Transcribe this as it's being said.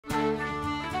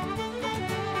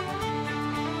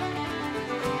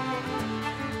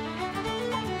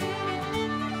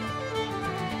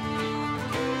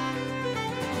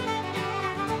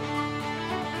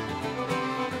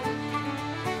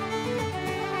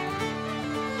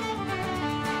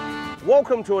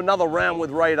Welcome to another Round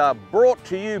with Radar, brought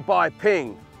to you by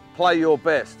Ping. Play your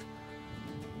best.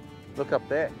 Look up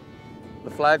there,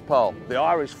 the flagpole, the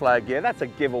Irish flag. Yeah, that's a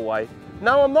giveaway.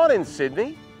 No, I'm not in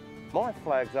Sydney. My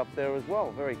flag's up there as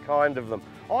well, very kind of them.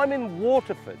 I'm in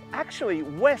Waterford, actually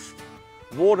West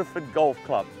Waterford Golf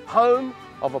Club, home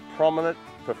of a prominent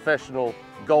professional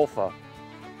golfer.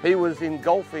 He was in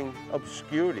golfing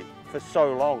obscurity for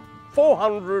so long.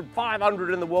 400,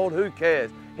 500 in the world, who cares?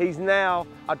 He's now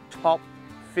a top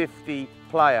 50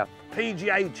 player.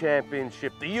 PGA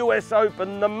Championship, the US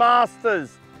Open, the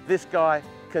Masters. This guy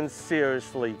can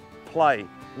seriously play.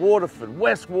 Waterford,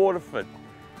 West Waterford.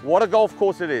 What a golf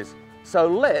course it is. So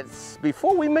let's,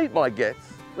 before we meet my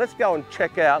guests, let's go and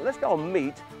check out, let's go and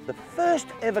meet the first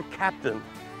ever captain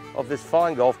of this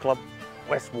fine golf club,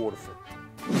 West Waterford.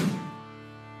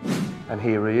 And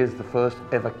here he is, the first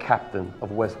ever captain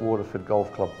of West Waterford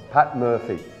Golf Club, Pat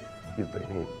Murphy. You've been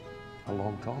here a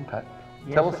long time, Pat.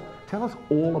 Yes. Tell us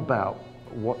all about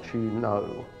what you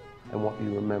know and what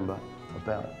you remember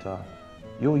about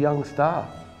your young star,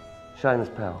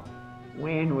 Seamus Power.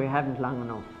 Wayne, we haven't long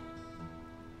enough.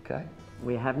 Okay.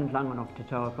 We haven't long enough to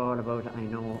talk all about, I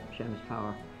know, Seamus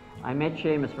Power. I met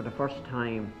Seamus for the first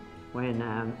time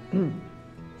when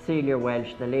Celia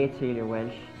Welsh, the late Celia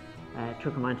Welsh,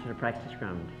 took him onto the practice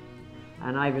ground.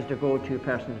 And I was the go-to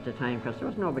person at the time because there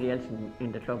was nobody else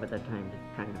in the club at that time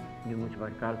that kind of knew much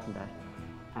about golf and that.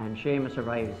 And Seamus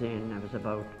arrives in, I was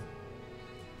about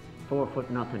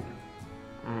 4'0"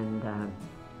 and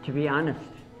to be honest,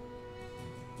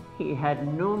 he had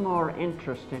no more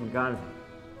interest in golf.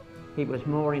 He was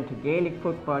more into Gaelic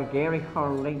football, Gaelic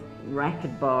hurling,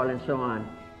 racquetball and so on.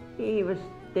 He was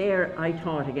there, I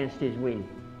thought, against his will.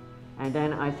 And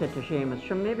then I said to Seamus,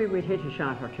 sure, maybe we'd hit a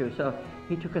shot or two. So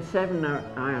he took a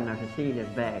 7-iron out of Celia's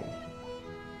bag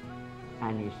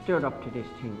and he stood up to this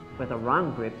thing with a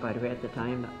wrong grip, by the way, at the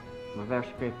time, reverse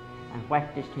grip, and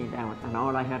whacked this thing down, and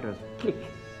all I heard was click.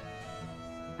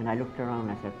 And I looked around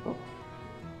and I said, oh.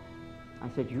 I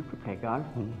said, you could play golf?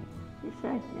 He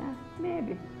said, yeah,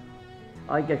 maybe.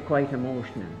 I get quite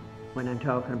emotional when I'm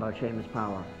talking about Seamus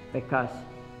Power because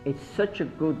it's such a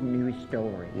good news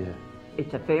story. Yeah.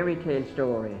 It's a fairy tale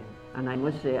story, and I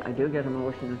must say I do get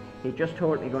emotional. He just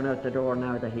told me going out the door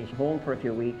now that he's home for a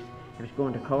few weeks. He was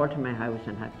going to call to my house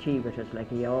and have tea with us like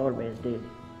he always did.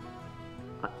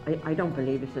 I don't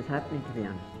believe this is happening, to be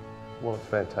honest. Well, it's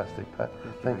fantastic, Pat.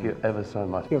 Thank you ever so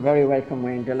much. You're very welcome,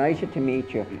 Wayne. Delighted to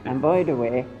meet you. And by the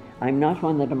way, I'm not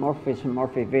one of the Murphys from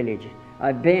Murphy Village.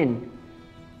 I've been,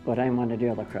 but I'm one of the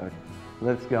other crowd.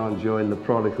 Let's go and join the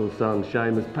prodigal son,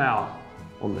 Seamus Power,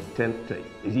 on the 10th tee.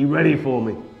 Is he ready for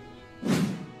me?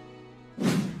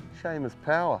 Seamus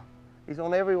Power. He's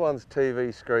on everyone's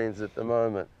TV screens at the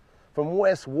moment. From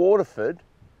West Waterford,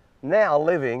 now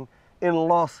living in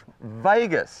Las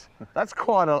Vegas. That's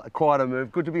quite a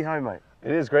move. Good to be home, mate.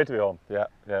 It is great to be home. Yeah,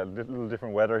 a little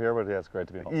different weather here, but yeah, it's great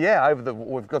to be home. Yeah,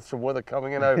 we've got some weather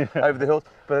coming in over the hills,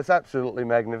 but it's absolutely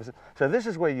magnificent. So this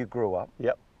is where you grew up.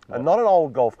 Yep. And not an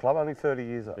old golf club, only 30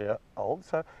 years yeah. old.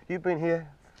 So you've been here?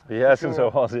 Yeah, since I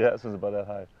was, since about that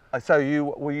high. So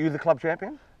were you the club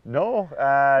champion? No,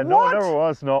 no, I never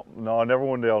was. No, I never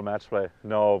won the old match play.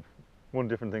 No, won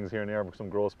different things here and there, some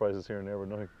gross prizes here and there, but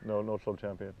nothing, no club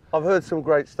champion. I've heard some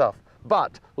great stuff,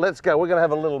 but let's go. We're going to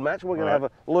have a little match. We're going to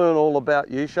learn all about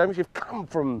you, Seamus. You've come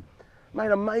from,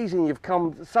 mate, amazing. You've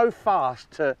come so fast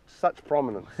to such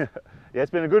prominence. Yeah,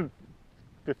 it's been a good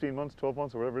 15 months, 12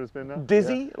 months, or whatever it's been now.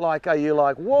 Dizzy? Yeah. Like, are you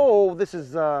like, whoa, this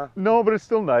is... No, but it's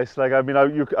still nice. Like, I mean,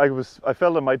 I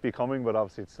felt it might be coming, but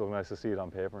obviously it's still nice to see it on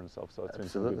paper and stuff, so it's been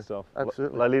some good stuff.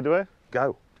 Absolutely. Will I lead the way?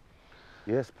 Go.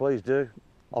 Yes, please do.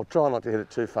 I'll try not to hit it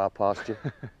too far past you.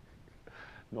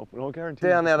 No guarantee.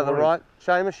 Down out of the right.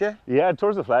 Seamus, yeah? Yeah,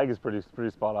 towards the flag is pretty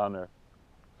spot on there.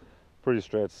 Pretty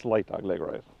straight, slight dog leg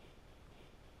right.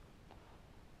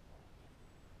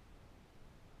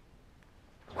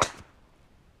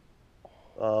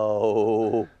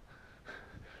 Oh.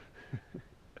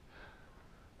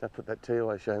 Don't put that tee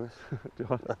away, Seamus. Do you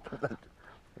want to put that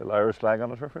little Irish flag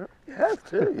on it for you? You have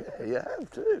to, yeah, you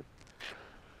have to.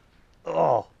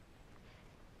 Oh.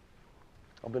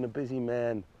 I've been a busy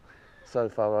man so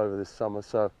far over this summer,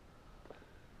 so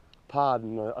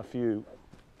pardon a few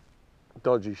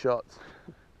dodgy shots.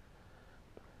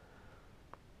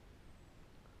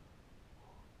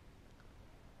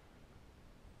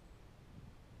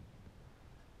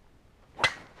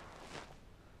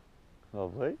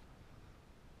 Lovely.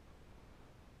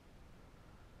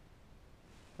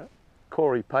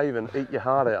 Corey Pavin, eat your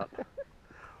heart out.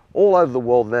 All over the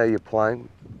world now you're playing,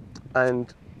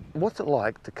 and what's it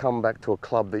like to come back to a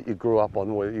club that you grew up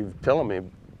on, where you've telling me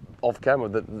off camera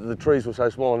that the trees were so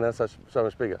small and now so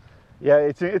much bigger. Yeah,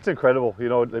 it's incredible. You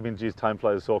know, I mean, geez, time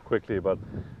flies so quickly, but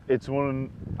it's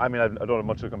one. I mean, I don't have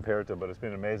much to compare it to, but it's been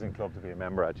an amazing club to be a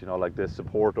member at. You know, like the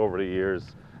support over the years,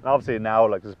 and obviously now,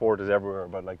 like the support is everywhere.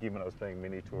 But like even when I was playing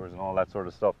mini tours and all that sort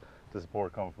of stuff, the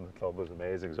support coming from the club was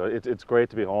amazing. So it's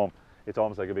great to be home. It's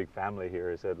almost like a big family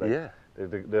here. I said, like, Yeah.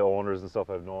 The owners and stuff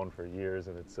I've known for years,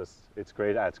 and it's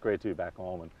great. It's great to be back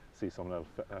home and see some of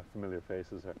the familiar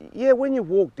faces here. Yeah, when you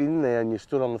walked in there and you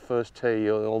stood on the first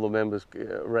tee, all the members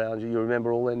around you, you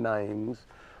remember all their names.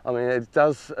 I mean, it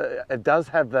does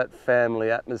have that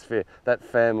family atmosphere, that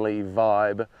family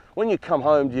vibe. When you come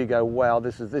home, do you go, wow,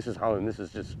 this is home? This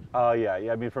is just. Yeah.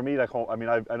 I mean, for me, like home. I mean,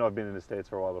 I know I've been in the States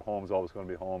for a while, but home's always going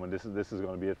to be home, and this is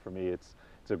going to be it for me. It's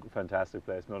a fantastic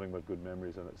place, nothing but good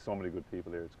memories, and so many good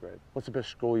people here. It's great. What's the best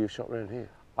score you've shot around here?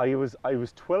 I was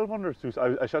 12 under through.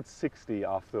 I shot 60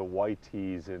 off the white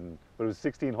tees but it was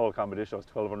a 16-hole competition. I was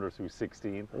 12 under through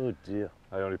 16. Oh dear.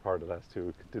 I only parred the last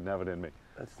two. Didn't have it in me.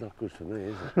 That's not good for me,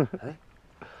 is it? Hey?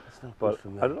 That's not good for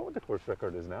me. I don't know what the course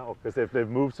record is now, because they've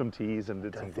moved some tees and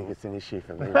did I some. don't think it's an issue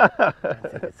for me. I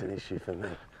don't think it's an issue for me.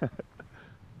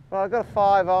 Well, I've got a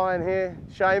 5-iron here,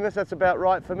 Seamus. That's about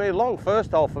right for me. Long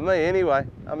first hole for me, anyway.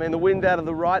 I mean, the wind out of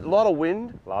the right, a lot of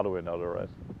wind. A lot of wind out of the right.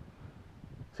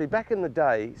 See, back in the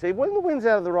day, when the wind's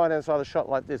out of the right-hand side of a shot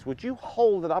like this, would you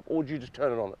hold it up or would you just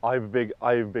turn it on? I'll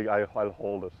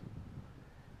hold it.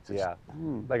 Yeah.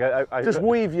 Like I just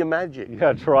weave your magic.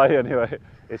 Yeah, try anyway.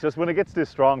 It's just when it gets this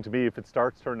strong, to me, if it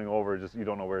starts turning over, just you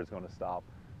don't know where it's going to stop.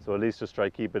 So at least just try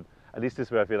keep it. At least this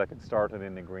way, I feel like it started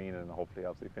in the green and hopefully,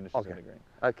 obviously, finishes in the green.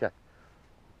 Okay.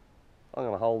 I'm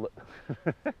going to hold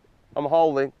it. I'm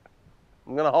holding.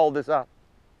 I'm going to hold this up.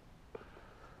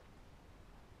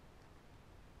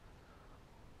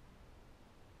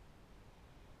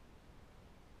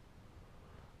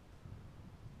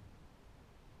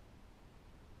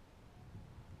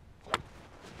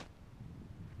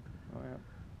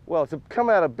 Well, it's come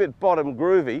out a bit bottom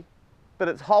groovy, but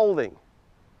it's holding.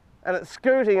 And it's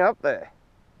scooting up there.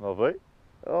 Lovely.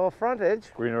 Oh, front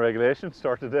edge. Greener regulation,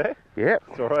 start today. Yeah.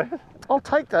 It's all right. I'll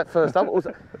take that first up.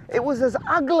 It was as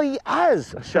ugly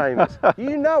as Seamus.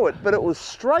 You know it, but it was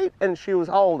straight and she was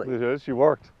holding. It is, she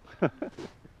worked.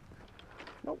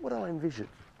 Not what I envisioned.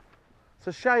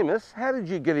 So Seamus, how did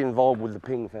you get involved with the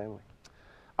Ping family?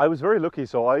 I was very lucky.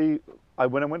 So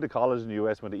when I went to college in the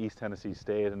US, went to East Tennessee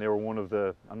State, and they were one of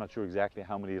the, I'm not sure exactly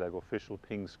how many like official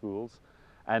Ping schools,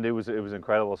 and it was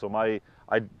incredible. So I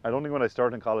don't think when I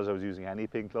started in college I was using any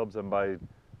Ping clubs, and by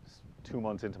 2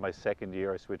 months into my second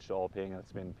year I switched to all Ping, and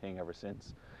it's been Ping ever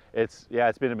since. It's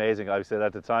been amazing. I said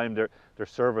at the time their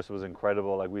service was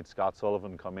incredible. Like, we had Scott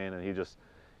Sullivan come in, and he just,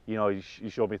 you know, he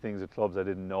showed me things at clubs I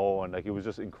didn't know, and like it was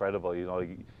just incredible. You know,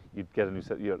 you'd get a new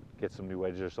set, you'd get some new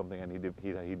wedges or something, and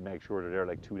he'd make sure they're there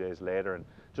like 2 days later, and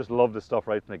just loved the stuff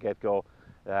right from the get-go.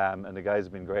 And the guys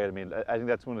have been great. I mean, I think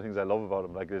that's one of the things I love about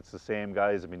them. Like, it's the same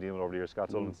guys I've been dealing with over the years. Scott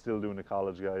Sullivan's still doing the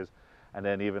college guys, and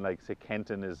then even like say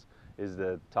Kenton is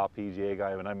the top PGA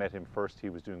guy. When I met him first, he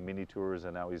was doing mini tours,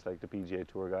 and now he's like the PGA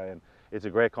Tour guy. And it's a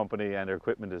great company, and their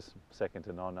equipment is second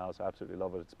to none now. So I absolutely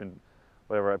love it. It's been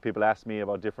whatever people ask me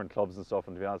about different clubs and stuff,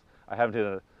 and to be honest, I haven't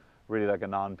hit really like a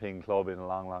non-Ping club in a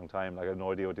long time. Like, I have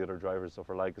no idea what the other drivers and stuff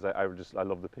are like, because I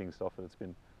love the Ping stuff, and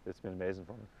it's been amazing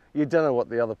for me. You don't know what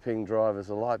the other Ping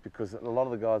drivers are like, because a lot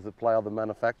of the guys that play other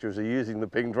manufacturers are using the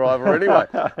Ping driver anyway,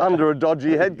 under a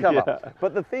dodgy head cover. Yeah.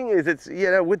 But the thing is, it's, you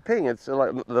know, with Ping, it's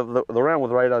like the round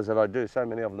with radars that I do, so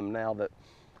many of them now, that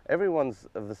everyone's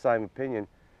of the same opinion.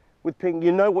 With Ping,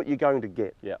 you know what you're going to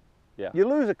get. Yeah. Yeah. You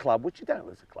lose a club, which you don't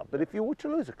lose a club, but if you were to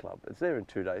lose a club, it's there in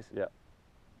 2 days. Yeah.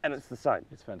 And it's the same.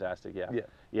 It's fantastic. Yeah. Yeah.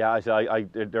 Yeah. I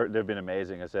said they've been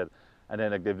amazing. I said. And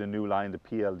then like, they've the new line, the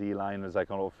PLD line is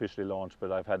like officially launched,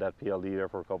 but I've had that PLD there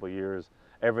for a couple of years.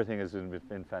 Everything has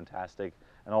been fantastic,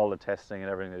 and all the testing and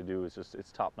everything they do is just,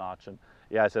 it's top notch. And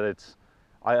yeah, I said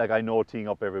I know teeing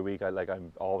up every week.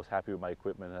 I'm always happy with my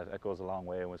equipment. That goes a long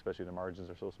way, and especially the margins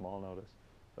are so small nowadays.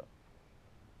 So.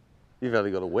 You've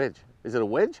only got a wedge. Is it a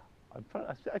wedge? I'd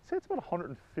say it's about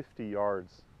 150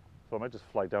 yards. So I might just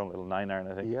fly down a little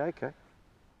 9-iron, I think. Yeah, okay.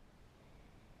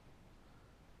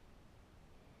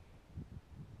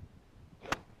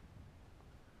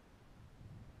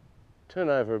 Turn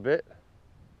over a bit.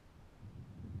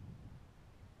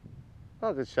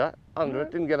 Oh, good shot. Under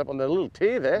it. Didn't get up on the little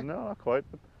tee there. No, not quite.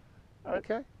 But,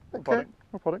 okay.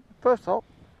 We're putting. First hole.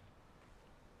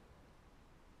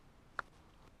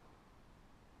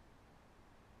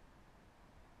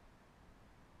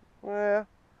 Well,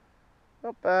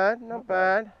 not bad. Not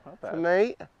bad for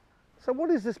me. So what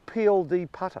is this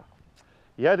PLD putter?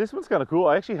 Yeah, this one's kind of cool.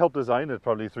 I actually helped design it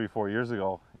probably 3-4 years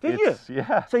ago. Did you?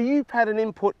 Yeah. So you've had an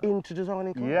input into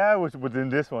designing clubs? Yeah, within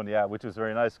this one, yeah, which was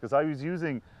very nice because I was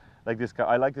using like this.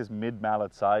 I like this mid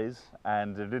mallet size,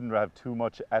 and it didn't have too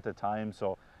much at the time.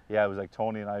 So yeah, it was like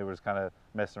Tony and I was kind of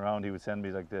messing around. He would send me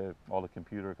like all the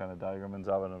computer kind of diagrams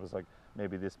of it, and it was like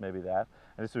maybe this, maybe that.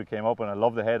 And this one came up, and I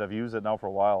love the head. I've used it now for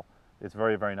a while. It's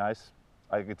very, very nice.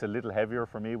 It's a little heavier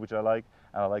for me, which I like,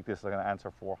 and I like this like an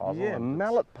Answer 4 hosel. Yeah,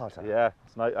 mallet putter. Yeah,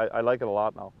 it's nice. I like it a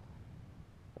lot now.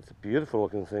 It's a beautiful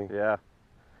looking thing. Yeah.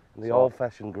 And the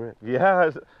old-fashioned grip.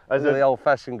 Yeah, The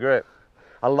old-fashioned grip.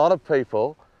 A lot of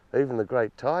people, even the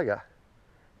great Tiger,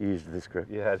 used this grip.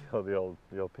 Yeah, the old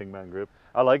Pingman grip.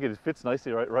 I like it. It fits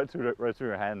nicely right through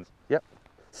your hands. Yep.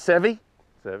 Seve.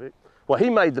 Seve. Well, he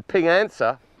made the Ping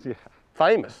Answer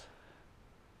famous.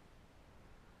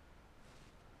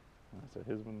 So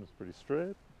his one was pretty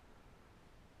straight.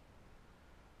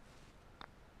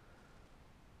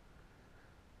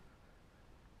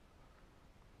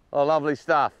 Oh, lovely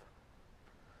stuff.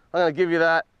 I'm going to give you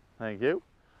that. Thank you.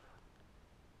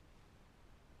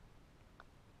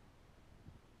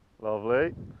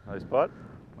 Lovely. Nice putt.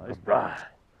 Nice putt. Right.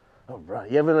 All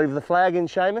right. You ever leave the flag in,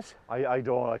 Seamus? I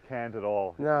don't. I can't at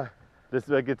all. No. This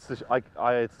like it's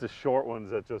the short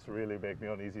ones that just really make me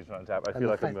uneasy trying to tap. I feel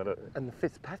like I'm gonna. And the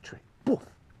Fitzpatrick. Boof.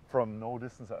 From no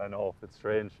distance. I know it's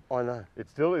strange. I know.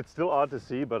 It's still odd to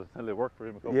see, but it worked for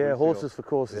him a couple Yeah, weeks horses ago. for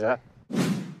courses. Yeah. Eh?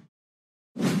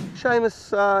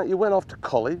 Seamus, you went off to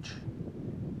college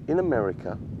in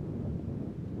America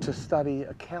to study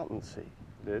accountancy.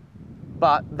 Did.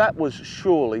 But that was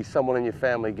surely someone in your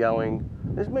family going,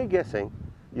 there's me guessing,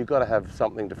 you've got to have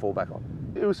something to fall back on.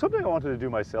 It was something I wanted to do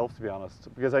myself, to be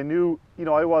honest, because I knew,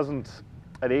 I wasn't,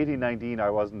 at 18, 19, I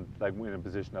wasn't like in a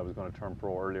position I was going to turn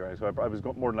pro earlier. So I was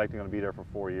more than likely going to be there for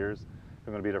 4 years. If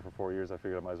I'm going to be there for 4 years, I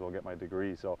figured I might as well get my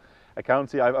degree. So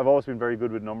accountancy, I've always been very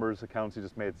good with numbers. Accountancy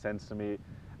just made sense to me.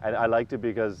 And I liked it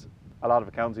because a lot of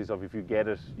accountancy stuff, if you get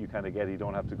it, you kind of get it. You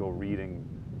don't have to go reading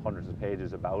hundreds of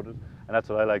pages about it. And that's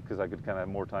what I like because I could kind of have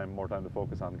more time to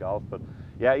focus on golf. But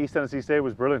yeah, East Tennessee State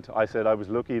was brilliant. I said I was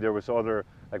lucky. There was other,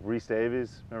 like Rhys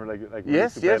Davies, remember like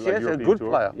yes, play, like a European good Tour?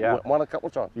 player. Yeah. Won a couple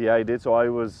of times. Yeah, I did. So I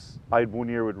had 1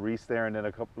 year with Rhys there, and then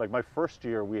a couple, like my first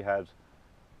year we had,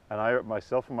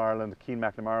 myself from Ireland, Keane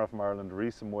McNamara from Ireland,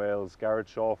 Rhys from Wales, Garrett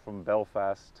Shaw from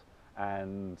Belfast,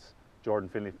 and Jordan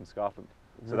Finley from Scotland.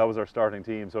 So that was our starting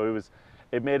team. So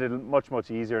it made it much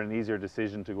easier, an easier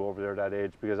decision to go over there at that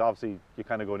age, because obviously you're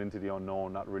kind of going into the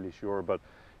unknown, not really sure. But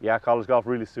yeah, college golf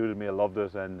really suited me. I loved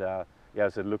it, and yeah, I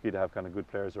was lucky to have kind of good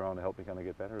players around to help me kind of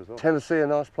get better as well. Tennessee, a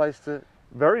nice place to.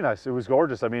 Very nice. It was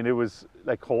gorgeous. I mean, it was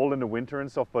like cold in the winter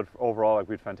and stuff, but overall, like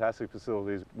we had fantastic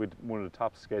facilities with one of the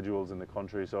top schedules in the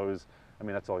country. So it was, I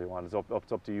mean, that's all you want.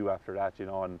 It's up to you after that,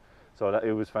 And so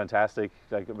it was fantastic.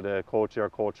 Like the coach, our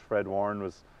coach Fred Warren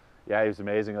was, yeah, he was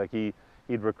amazing. Like he'd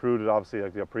recruited obviously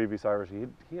like the previous Irish.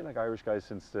 He had like Irish guys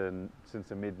since the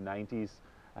mid '90s,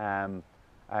 and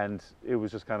it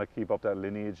was just kind of keep up that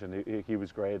lineage. And he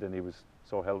was great, and he was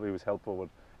so helpful. He was helpful with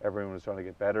everyone was trying to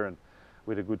get better, and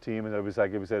we had a good team. And it was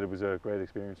like it was a great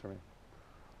experience for me.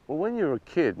 Well, when you're a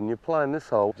kid and you're playing this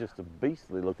hole, just a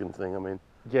beastly looking thing. I mean,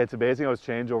 yeah, it's amazing how it's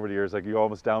changed over the years. Like you're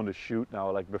almost down to shoot now.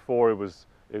 Like before,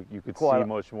 you could see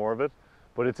much more of it.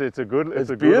 But it's a good. It's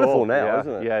a beautiful good hole. now, yeah,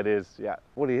 isn't it? Yeah, it is. Yeah.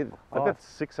 What do you hit? I've got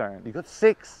 6 iron. You got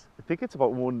 6. I think it's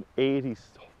about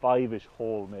 185-ish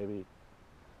hole, maybe.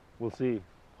 We'll see.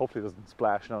 Hopefully it doesn't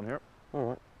splash down here. All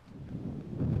right.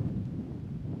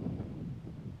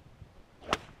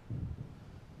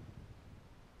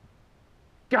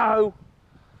 Go.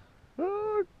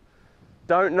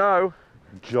 Don't know.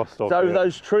 Just up So there.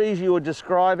 those trees you were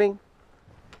describing.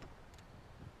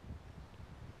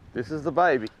 This is the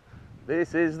baby.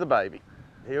 This is the baby.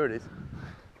 Here it is.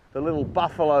 The little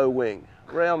buffalo wing.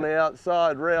 Round the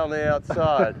outside, round the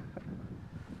outside.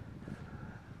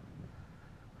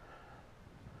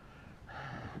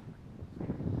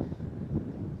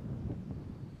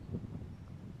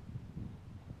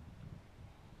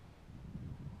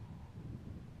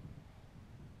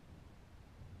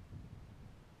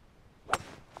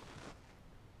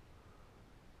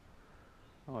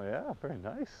 Oh yeah, very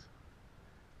nice.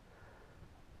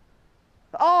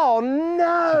 Oh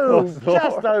no! Just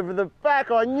Just over the back.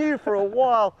 I knew for a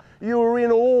while you were in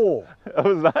awe. That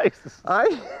was nice.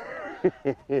 Eh? I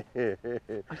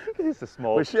think it is a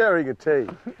small. We're sharing a tea.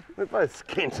 We're both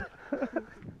skint.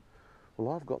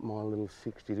 Well, I've got my little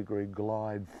 60-degree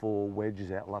glide 4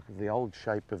 wedges out, like the old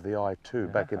shape of the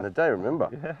I2 back in the day, remember?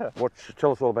 Yeah.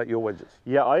 Tell us all about your wedges.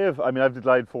 Yeah, I've the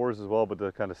glide 4s as well, but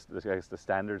the kind of, I guess, the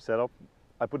standard setup.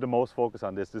 I put the most focus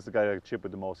on this. This is the guy I chip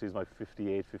with the most. He's my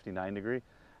 58, 59 degree.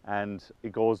 and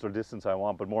it goes the distance I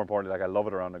want. But more importantly, like I love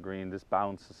it around the green. This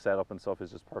bounce setup and stuff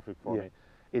is just perfect for me.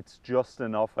 It's just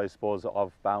enough, I suppose,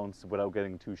 of bounce without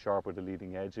getting too sharp with the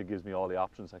leading edge. It gives me all the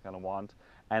options I kind of want,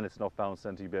 and it's enough bounce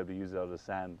then to be able to use it out of the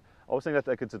sand. I always think that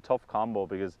like it's a tough combo,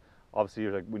 because obviously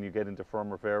you're like, when you get into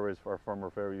firmer fairways, for a firmer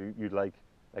fairway, you'd like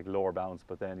lower bounce,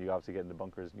 but then you obviously get into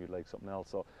bunkers and you'd like something else.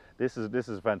 So this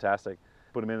is fantastic.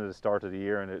 Put them in at the start of the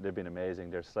year and they've been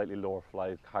amazing. They're slightly lower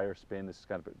flight, higher spin. It's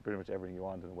kind of pretty much everything you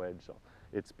want in a wedge. So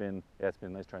it's been a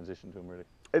nice transition to them, really.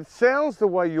 It sounds the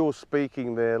way you're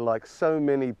speaking there, like so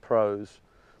many pros,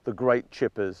 the great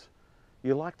chippers,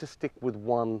 you like to stick with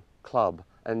one club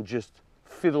and just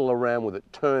fiddle around with it,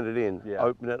 turn it in,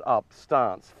 open it up,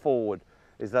 stance, forward.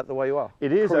 Is that the way you are?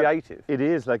 It is creative. It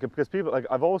is, like, because people, like,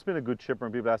 I've always been a good chipper,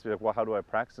 and people ask me like, well, how do I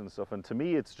practice and stuff? And to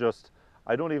me, it's just,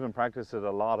 I don't even practice it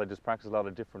a lot. I just practice a lot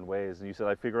of different ways. And you said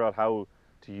I figure out how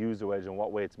to use the wedge and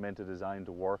what way it's meant to design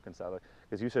to work and stuff.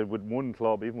 Because you said with one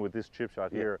club, even with this chip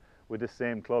shot here, with this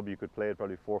same club, you could play it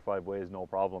probably 4 or 5 ways, no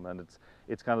problem. And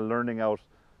it's kind of learning out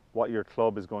what your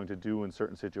club is going to do in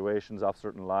certain situations, off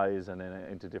certain lies, and then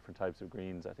into different types of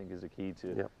greens. I think is the key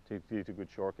to good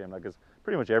short game. Like, 'cause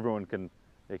pretty much everyone can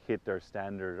hit their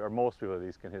standard, or most people at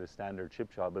least can hit a standard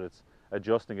chip shot, but it's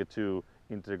adjusting it to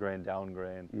into the grain, down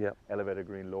grain, elevated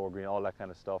green, lower green, all that kind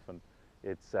of stuff. And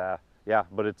it's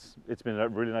but it's been a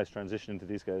really nice transition into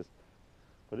these guys.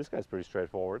 But this guy's pretty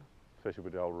straightforward, especially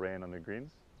with the old rain on the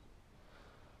greens.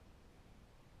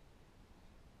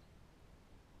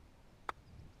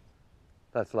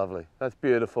 That's lovely. That's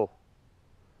beautiful.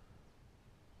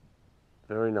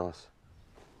 Very nice.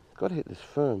 Got to hit this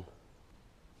firm.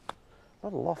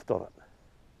 Not a loft on it.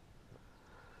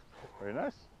 Very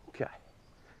nice. Okay.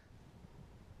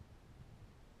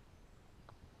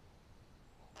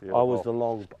 Beautiful. I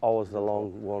was the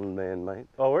long one man, mate.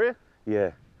 Oh, were you?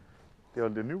 Yeah. The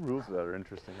new rules of that are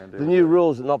interesting. The new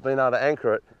rules of not being able to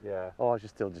anchor it. Yeah. Oh, I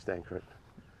should still just anchor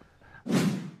it.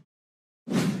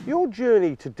 Your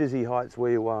journey to dizzy heights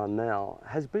where you are now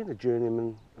has been a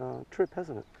journeyman trip,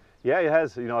 hasn't it? Yeah, it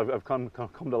has. You know, I've come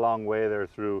a long way there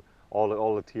through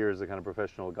all the tiers of kind of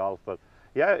professional golf. But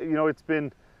yeah, you know, it's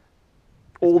been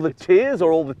all the tears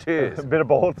or all the tears? A bit of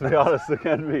both, to be honest. It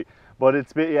can be. But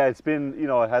it's been, you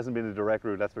know, it hasn't been a direct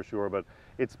route, that's for sure. But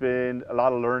it's been a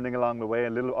lot of learning along the way,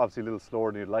 and obviously a little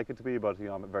slower than you'd like it to be. But you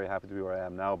know, I'm very happy to be where I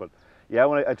am now. But yeah,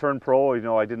 when I turned pro, you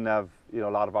know, I didn't have, you know,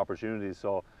 a lot of opportunities.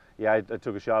 So yeah, I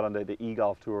took a shot on the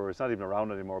e-golf tour. It's not even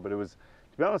around anymore, but it was,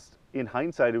 to be honest, in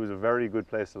hindsight, it was a very good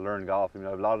place to learn golf. I mean,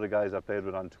 a lot of the guys I played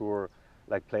with on tour,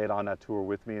 like, played on that tour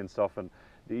with me and stuff, and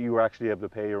you were actually able to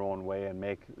pay your own way and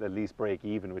make at least break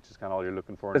even, which is kind of all you're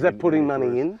looking for. Is that putting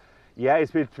money in? Yeah,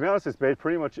 it's been, to be honest, it's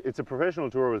pretty much, it's a professional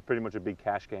tour with pretty much a big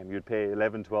cash game. You'd pay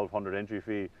 $1,100-1,200 entry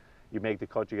fee, you make the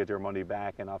cut, you get your money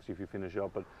back, and obviously if you finish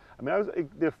up. But I mean, I was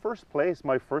the first place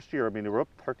my first year. I mean, they were up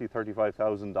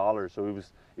 $35,000, so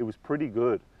it was pretty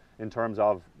good in terms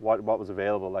of what was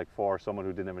available, like, for someone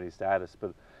who didn't have any status.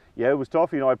 But yeah, it was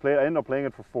tough. You know, I ended up playing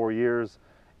it for 4 years.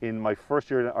 In my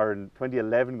first year, or in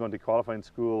 2011, going to qualifying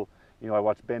school, you know, I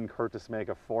watched Ben Curtis make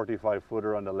a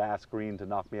 45-footer on the last green to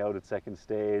knock me out at second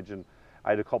stage, and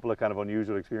I had a couple of kind of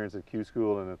unusual experiences at Q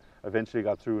School, and eventually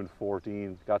got through in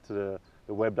 14, got to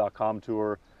the web.com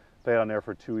tour, played on there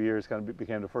for 2 years, kind of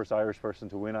became the first Irish person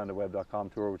to win on the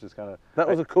web.com tour, which is kind of... That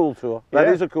was a cool tour. That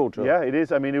is a cool tour. Yeah, it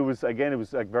is. I mean, it was like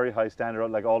very high standard,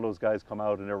 like all those guys come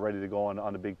out and they're ready to go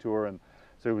on the big tour, and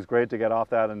so it was great to get off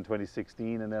that in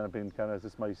 2016, and then I've been kind of,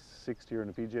 this is my 6th year in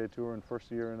the PGA Tour and first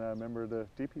year in a member of the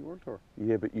DP World Tour.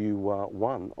 Yeah, but you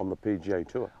won on the PGA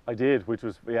Tour. I did, which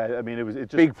was, yeah, I mean, it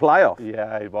just... Big playoff.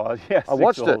 Yeah, it was, yeah. I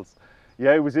watched it.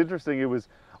 Yeah, it was interesting. It was,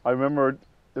 I remember,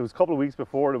 it was a couple of weeks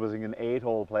before, it was like an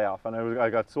 8-hole playoff, and I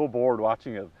got so bored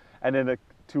watching it. And then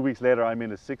 2 weeks later, I'm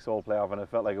in a 6-hole playoff, and I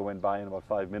felt like it went by in about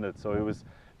 5 minutes. So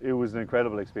it was an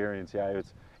incredible experience. Yeah,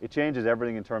 it changes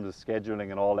everything in terms of scheduling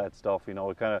and all that stuff. You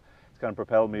know, it's kind of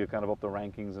propelled me kind of up the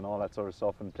rankings and all that sort of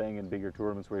stuff, and playing in bigger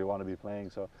tournaments where you want to be playing.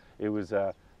 So it was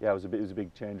it was a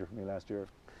big changer for me last year.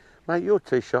 Mate, your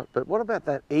tee shot, but what about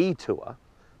that E Tour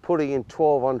putting in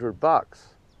 $1,200?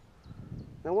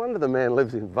 No wonder the man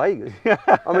lives in Vegas.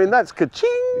 I mean, that's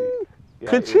ka-ching,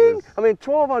 ka-ching. I mean,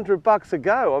 $1,200 a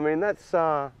go. I mean,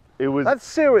 that's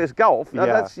serious golf. Yeah.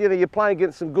 That's, you know, you're playing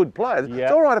against some good players. Yeah.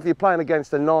 It's all right if you're playing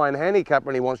against a 9 handicap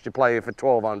and he wants to play you for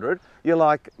 $1,200. You're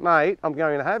like, mate, I'm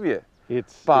going to have you.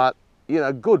 But you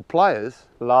know, good players.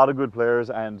 A lot of good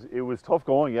players, and it was tough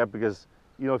going, yeah, because,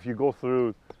 you know, if you go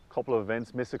through a couple of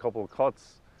events, miss a couple of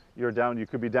cuts, you're down, you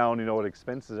could be down, you know, with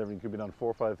expenses, everything could be down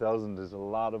 4,000 or 5,000. There's a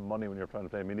lot of money when you're trying to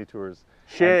play mini tours.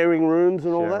 Sharing rooms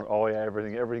and all that? Oh yeah,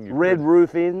 everything you Red could.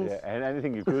 roof inns? Yeah, and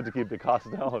anything you could to keep the cost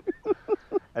down.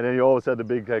 And then you always had the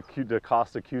big the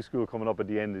cost of Q school coming up at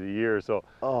the end of the year, so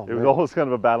it was always kind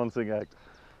of a balancing act.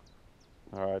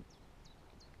 All right.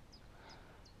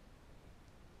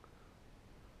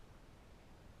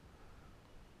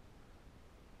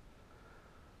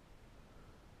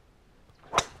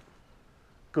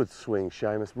 Good swing,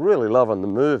 Seamus. Really loving the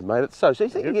move, mate. It's so. So you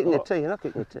think you're getting your tee? You're not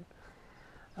getting your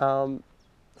tee.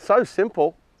 So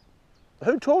simple.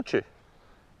 Who taught you?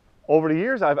 Over the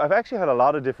years, I've actually had a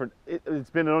lot of different. It's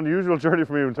been an unusual journey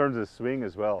for me in terms of swing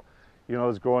as well. You know,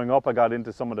 as growing up, I got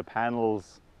into some of the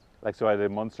panels, like so I had a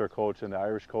Munster coach and the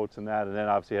Irish coach and that, and then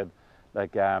obviously had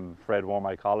like Fred Warren,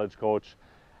 my college coach.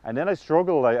 And then I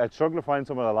struggled. I struggled to find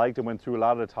someone I liked and went through a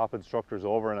lot of the top instructors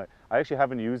over, and I actually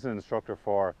haven't used an instructor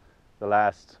for the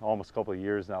last almost couple of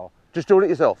years now. Just doing it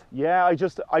yourself? Yeah,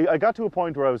 I got to a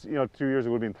point where I was, you know, 2 years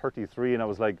ago, I'd been 33, and I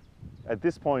was like, at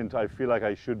this point, I feel like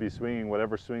I should be swinging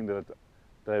whatever swing that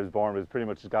I was born with. Pretty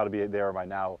much got to be there by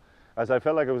now. As I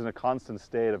felt like I was in a constant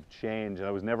state of change, and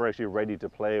I was never actually ready to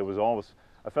play. It was almost,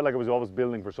 I felt like I was always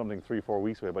building for something 3-4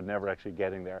 weeks away, but never actually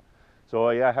getting there. So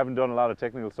yeah, I haven't done a lot of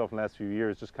technical stuff in the last few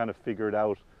years. Just kind of figured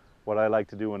out what I like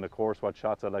to do on the course, what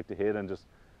shots I like to hit, and just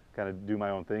kind of do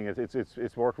my own thing.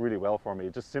 It's worked really well for me.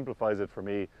 It just simplifies it for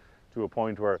me to a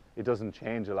point where it doesn't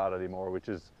change a lot anymore, which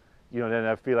is, you know, then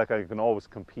I feel like I can always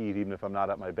compete even if I'm not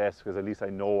at my best, because at least I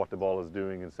know what the ball is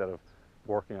doing instead of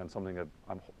working on something that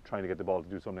I'm trying to get the ball to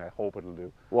do something I hope it'll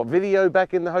do. What, video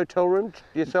back in the hotel room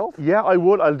yourself? Yeah, I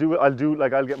would. I'll do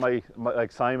like, I'll get my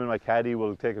like Simon, my caddy,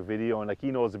 will take a video, and like he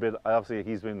knows a bit. Obviously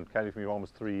he's been caddy for me for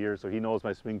almost 3 years, so he knows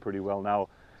my swing pretty well now.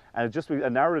 And I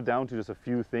narrowed it down to just a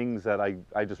few things that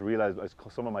I just realized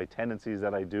some of my tendencies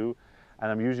that I do,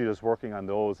 and I'm usually just working on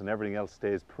those, and everything else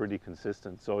stays pretty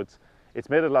consistent. So it's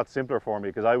made it a lot simpler for me,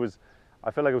 because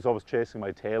I felt like I was always chasing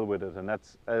my tail with it, and that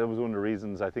was one of the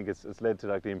reasons I think it's led to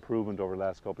like the improvement over the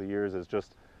last couple of years. Is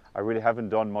just I really haven't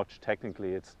done much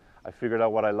technically. I figured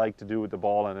out what I like to do with the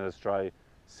ball, and then just try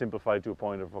simplify to a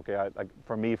point of, okay, like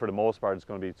for me, for the most part, it's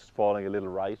going to be falling a little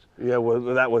right. Yeah, well,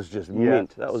 that was just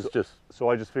mint. That was so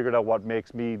I just figured out what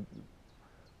makes me,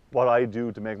 what I do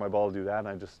to make my ball do that, and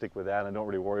I just stick with that, and I don't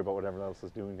really worry about what everyone else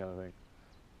is doing, kind of thing.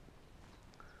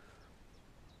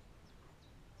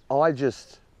 I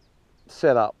just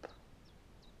set up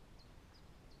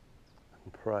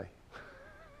and pray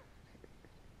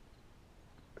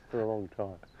for a long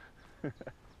time.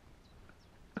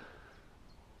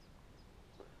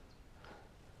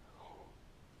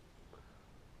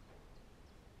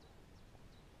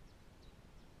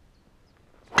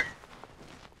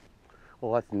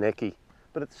 Well, that's necky,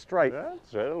 but it's straight. Yeah, it's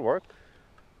straight, it'll work.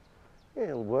 Yeah,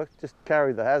 it'll work. Just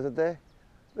carry the hazard there.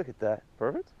 Look at that.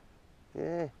 Perfect.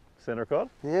 Yeah. Center cut.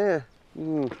 Yeah.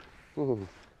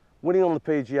 Winning on the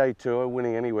PGA Tour,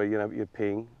 winning anywhere, you know, your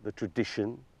ping, the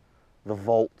tradition, the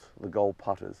vault, the gold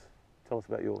putters. Tell us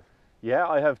about yours. Yeah,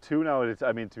 I have two now.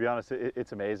 I mean, to be honest,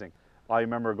 it's amazing. I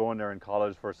remember going there in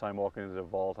college, first time walking into the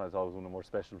vault. I thought it was one of the more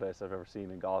special places I've ever seen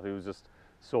in golf. It was just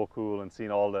so cool, and seeing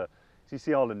all the, you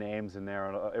see all the names in there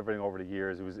and everything over the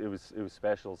years. It was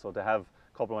special. So to have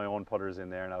a couple of my own putters in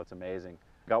there now, it's amazing.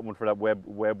 Got one for that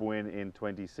web win in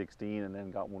 2016, and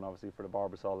then got one obviously for the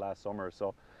Barbasol last summer.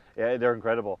 So yeah, they're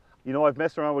incredible. You know, I've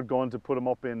messed around with going to put them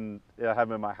up in, have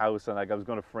them in my house, and like I was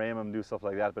going to frame them, do stuff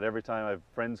like that. But every time I have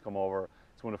friends come over,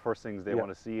 it's one of the first things they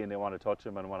want to see, and they want to touch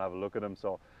them and want to have a look at them.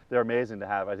 So they're amazing to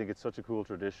have. I think it's such a cool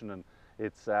tradition, and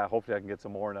it's hopefully I can get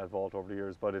some more in that vault over the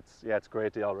years. But it's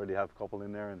great to already have a couple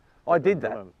in there. And I did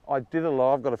that. I did a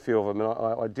lot. I've got a few of them, and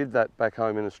I did that back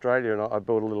home in Australia, and I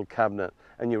built a little cabinet.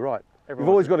 And you're right. You've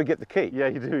always got to get the key. Yeah,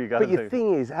 you do. You got. But your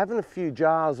thing is, having a few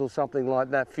jars or something like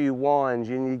that, a few wines,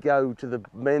 and you go to the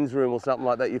men's room or something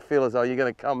like that, you feel as though you're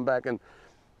going to come back and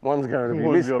one's going to be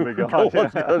missing,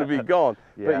 one's going to be gone.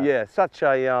 Yeah. But yeah, such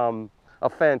a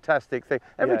fantastic thing.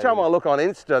 Every time I look on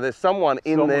Insta, there's someone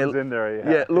in there.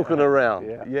 Yeah, looking around.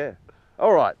 Yeah.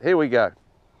 All right, here we go.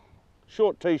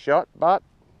 Short tee shot, but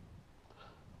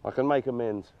I can make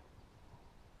amends.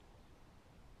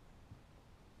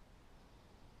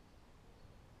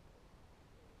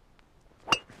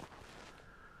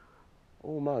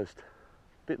 Almost.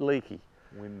 Bit leaky.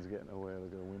 Wind's getting away, look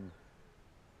at the wind.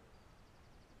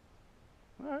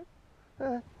 Alright.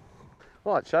 Yeah.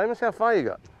 Right, Seamus, how far you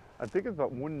got? I think it's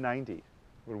about 190,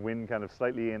 with wind kind of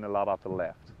slightly in, a lot off to the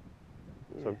left.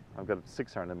 Yeah. So I've got a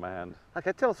 6-iron in my hand.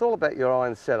 Okay, tell us all about your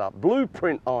iron setup.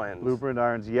 Blueprint irons. Blueprint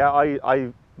irons, yeah.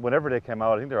 I whenever they came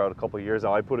out, I think they're out a couple of years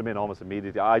now, I put them in almost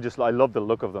immediately. I love the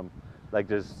look of them. like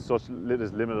there's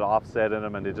limited offset in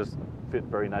them, and they just fit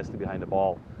very nicely behind the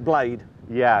ball. Blade.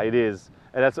 Yeah, it is,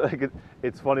 and that's like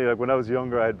it's funny. Like when I was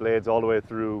younger, I had blades all the way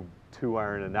through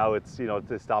 2-iron, and now it's, you know,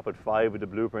 they stop at 5 with the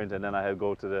blueprint, and then I had to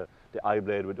go to the eye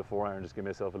blade with the 4-iron, just give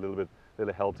myself a little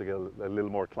of help to get a little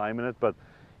more climb in it. But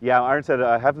yeah, iron set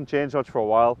I haven't changed much for a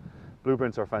while.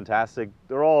 Blueprints are fantastic.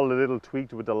 They're all a little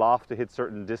tweaked with the loft to hit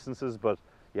certain distances, but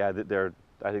yeah,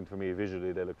 I think for me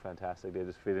visually they look fantastic. They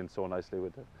just fit in so nicely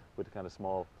with the kind of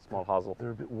small hosel.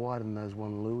 They're a bit wider than those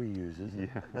one Louis uses.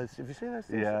 Yeah. Have you seen those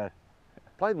things? Yeah.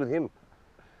 Played with him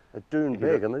at Dune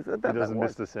Big, and he doesn't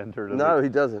miss the centre, does No, he? he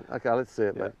doesn't. Okay, let's see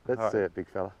it, Yeah. mate. Let's see it, big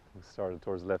fella. We started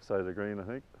towards the left side of the green, I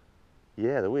think.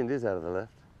 Yeah, the wind is out of the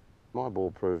left. My ball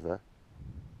proved that.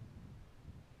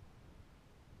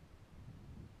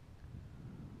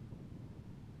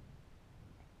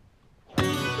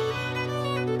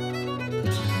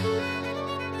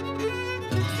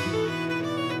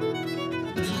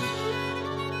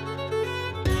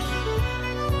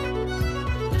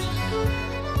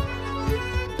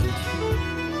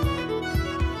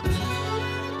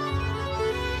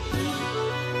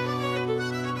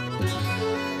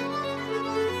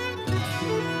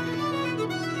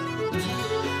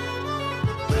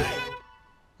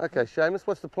 Okay, Seamus,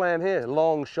 what's the plan here?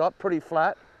 Long shot, pretty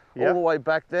flat, Yeah. all the way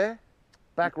back there,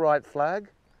 back right flag.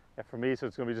 Yeah, for me, so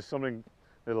it's going to be just something,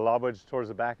 little lob wedge towards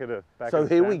the back of the So of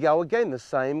the here we stand. go again, the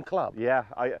same club. Yeah,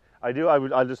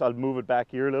 I'll move it back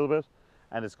here a little bit,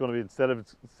 and it's going to be instead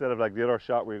of like the other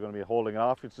shot where you're going to be holding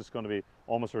off, it's just going to be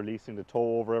almost releasing the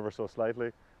toe over ever so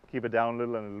slightly. Keep it down a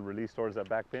little, and it'll release towards that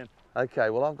back pin. Okay,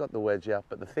 well I've got the wedge out,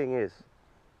 but the thing is,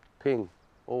 ping,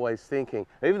 always thinking.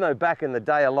 Even though back in the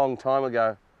day, a long time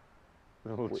ago,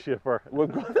 Little chipper.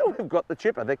 we've got the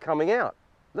chipper, they're coming out.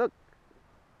 Look,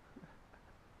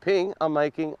 Ping are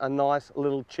making a nice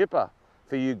little chipper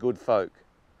for you good folk.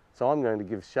 So I'm going to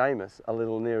give Seamus a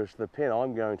little nearest the pin.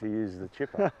 I'm going to use the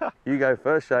chipper. You go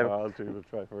first, Seamus. Oh, I'll do the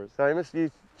try first. Seamus, you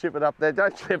chip it up there.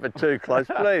 Don't chip it too close,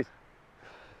 please.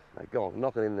 No, go on,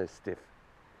 knock it in there stiff.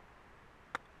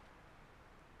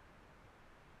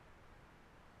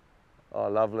 Oh,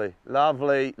 lovely,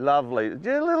 lovely, lovely. Just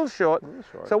a little short.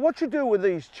 So what you do with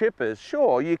these chippers,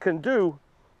 sure, you can do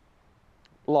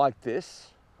like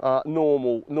this,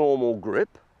 normal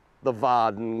grip, the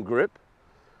Varden grip,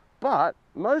 but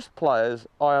most players,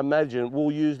 I imagine,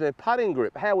 will use their putting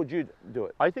grip. How would you do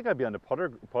it? I think I'd be on the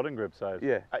putting grip side.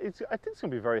 Yeah. I think it's going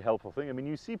to be a very helpful thing. I mean,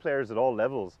 you see players at all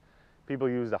levels. People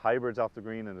use the hybrids off the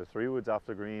green and the 3-woods off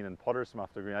the green and putters from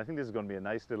off the green. I think this is going to be a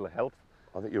nice little help.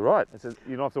 I think you're right.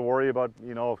 You don't have to worry about,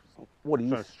 What are you?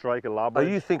 trying to strike a lob. Are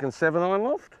wedge. you thinking 7-iron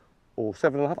loft or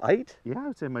 7.5, 8? Yeah, I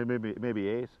would say maybe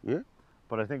 8. Yeah.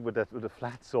 But I think with a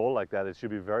flat sole like that, it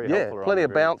should be very Yeah, helpful. around plenty the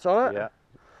of green. bounce on it. Yeah.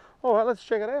 All right, let's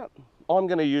check it out. I'm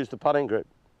going to use the putting grip,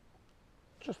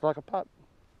 just like a putt.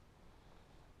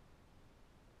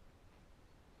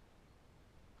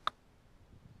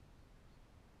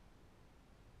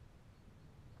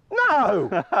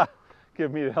 No!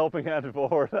 Give me a helping hand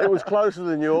forward. It was closer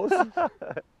than yours.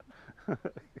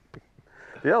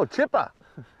 The old chipper.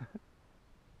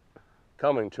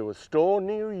 Coming to a store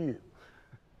near you.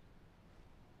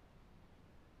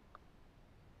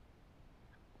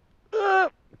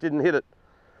 Didn't hit it.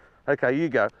 Okay, you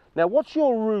go. Now, what's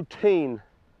your routine,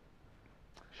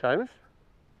 Seamus?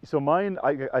 So mine,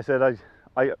 I said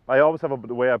I always have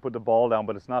the way I put the ball down,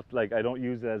 but it's not like I don't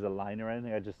use it as a line or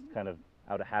anything. I just kind of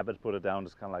out of habit put it down,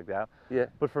 just kind of like that. Yeah.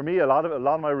 But for me, a lot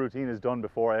of my routine is done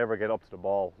before I ever get up to the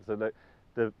ball. So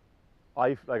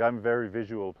I'm a very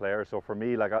visual player. So for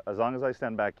me, like as long as I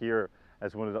stand back here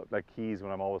as one of the keys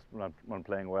when I'm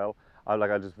playing well, I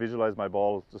just visualize my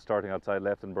ball just starting outside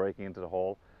left and breaking into the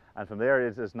hole. And from there,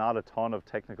 it's not a ton of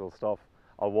technical stuff.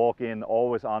 I'll walk in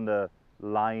always on the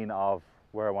line of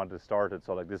where I want to start it.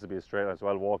 So like this would be a straight line. So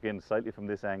I'll walk in slightly from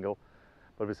this angle.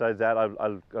 But besides that,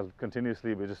 I'll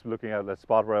continuously be just looking at the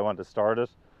spot where I want to start it.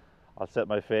 I'll set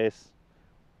my face,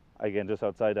 again, just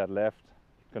outside that left.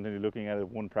 Continue looking at it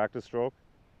one practice stroke.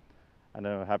 And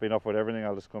then I'm happy enough with everything.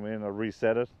 I'll just come in, I'll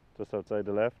reset it just outside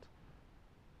the left.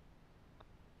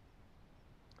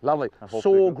 Lovely. hopefully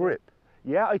Sore go- grip.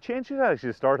 Yeah, I changed it actually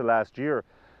at the start of last year.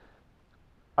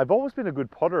 I've always been a good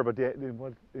putter, but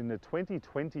in the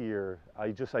 2020 year,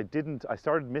 I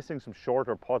started missing some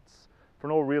shorter putts for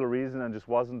no real reason and just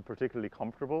wasn't particularly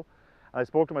comfortable. And I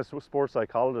spoke to my sports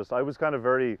psychologist. I was kind of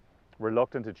very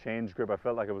reluctant to change grip. I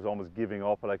felt like I was almost giving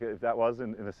up, like if that was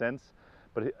in a sense.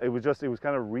 But it was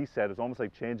kind of reset. It was almost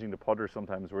like changing the putter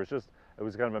sometimes, where it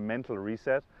was kind of a mental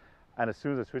reset. And as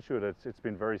soon as I switched to it, it's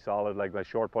been very solid. Like my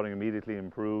short putting immediately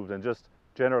improved, and just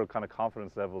general kind of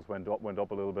confidence levels went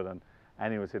up a little bit, and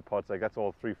any of us hit putts. Like that's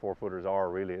all 3-4 footers are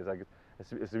really. It's like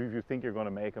if you think you're going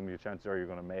to make them, your chances are you're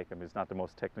going to make them. It's not the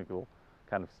most technical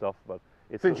kind of stuff, but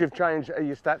it's Since you've changed, are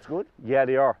your stats good? Yeah,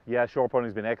 they are. Yeah, short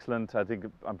putting's been excellent. I think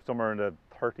I'm somewhere in the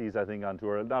 30s, I think, on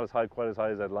tour. Not as high, quite as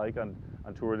high as I'd like on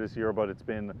tour this year, but it's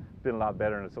been a lot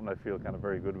better, and it's something I feel kind of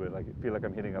very good with. Like I feel like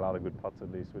I'm hitting a lot of good putts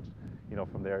at least, which, you know,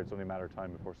 from there it's only a matter of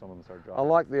time before some of them start dropping. I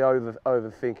like the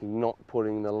overthinking, not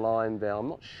putting the line down. I'm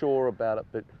not sure about it,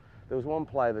 but there was one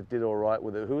player that did all right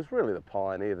with it, who was really the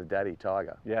pioneer, the Daddy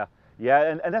Tiger. Yeah,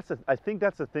 yeah, and that's I think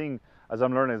that's the thing as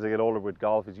I'm learning as I get older with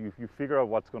golf is you figure out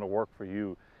what's going to work for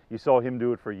you. You saw him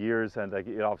do it for years, and like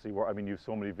it obviously worked. I mean, you've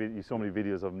so many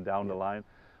videos of him down the line.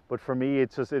 But for me,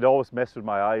 it always messed with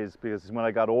my eyes because when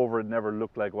I got over it, never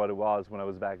looked like what it was when I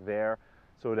was back there.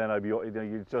 So then I'd be, you know,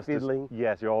 you just Fiddling.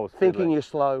 Yes, you're always Thinking fiddling. you're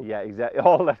slow. Yeah, exactly.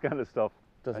 All that kind of stuff.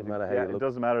 Doesn't matter how you look. It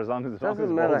doesn't matter as long as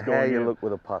Doesn't matter how you look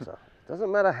with a putter.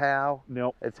 Doesn't matter how.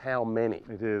 No. It's how many.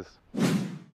 It is.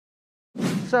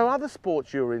 So other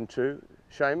sports you're into,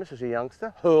 Seamus, as a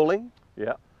youngster, hurling.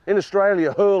 Yeah. In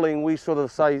Australia, hurling, we sort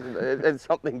of say it's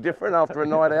something different after a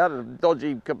night out, a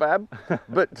dodgy kebab.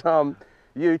 But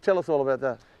you tell us all about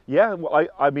that. Yeah, well,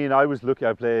 I mean, I was lucky.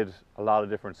 I played a lot of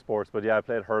different sports, but yeah, I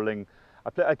played hurling.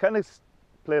 I kind of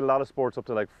played a lot of sports up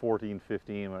to like 14,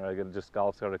 15, where I just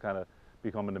golf started kind of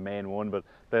becoming the main one. But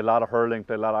played a lot of hurling,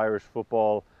 played a lot of Irish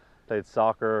football, played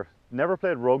soccer. Never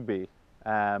played rugby,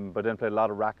 but then played a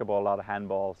lot of racquetball, a lot of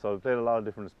handball. So I played a lot of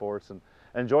different sports and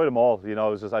enjoyed them all. You know,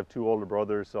 it was just I have 2 older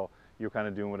brothers, so you're kind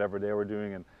of doing whatever they were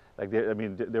doing, and like they're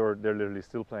literally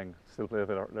they're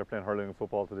playing hurling and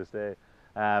football to this day.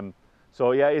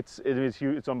 So yeah, it's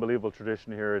huge. It's unbelievable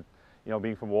tradition here. You know,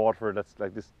 being from Waterford, that's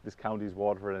like this county's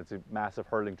Waterford, and it's a massive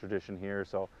hurling tradition here.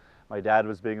 So my dad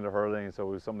was big into hurling, so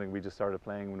it was something we just started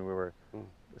playing when we were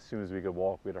as soon as we could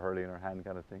walk. We had a hurley in our hand,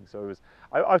 kind of thing. So it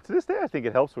was. To this day, I think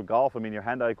it helps with golf. I mean, your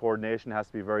hand-eye coordination has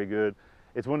to be very good.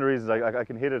 It's one of the reasons I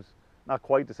can hit it. Not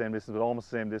quite the same distance, but almost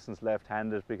the same distance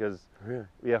left-handed because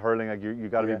yeah, hurling, like you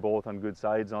got to be both on good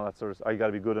sides and all that sort of. Or you got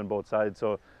to be good on both sides.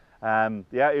 So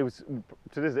yeah, it was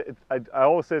to this. I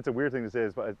always say it's a weird thing to say,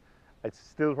 but it's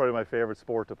still probably my favorite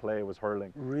sport to play was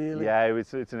hurling. Really? Yeah,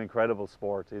 it's an incredible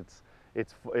sport. It's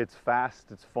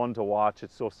fast. It's fun to watch.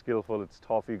 It's so skillful. It's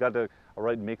tough. You got a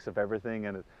right mix of everything,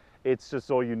 and it's just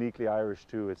so uniquely Irish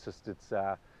too.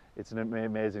 It's an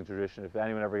amazing tradition. If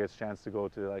anyone ever gets a chance to go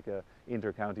to like a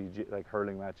inter-county like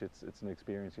hurling match, it's an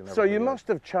experience you'll never So you forget. must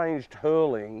have changed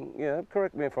hurling, yeah,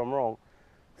 correct me if I'm wrong,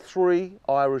 3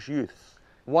 Irish youths.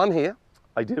 One here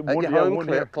I did at one, your yeah, home one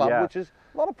year. club, Yeah. which is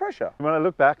a lot of pressure. When I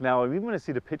look back now, even when I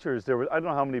see the pictures, there was, I don't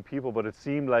know how many people, but it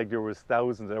seemed like there was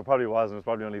thousands. There probably wasn't. It was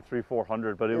probably only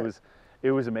 300-400, but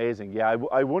it was amazing. Yeah,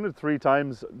 I won it 3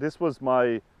 times. This was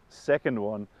my second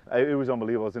one. It was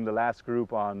unbelievable. I was in the last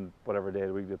group on whatever day of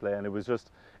the week they play, and it was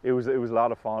a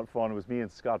lot of fun. It was me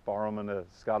and Scott Barham, a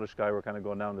Scottish guy, were kind of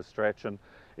going down the stretch, and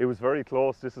it was very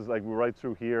close. This is like we're right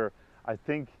through here. I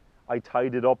think I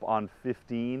tied it up on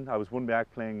 15. I was one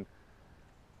back playing.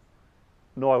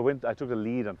 No, I took the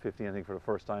lead on 15, I think, for the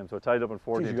first time. So I tied up on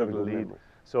 14, Jeez, you took got the a good lead. memory.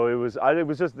 So it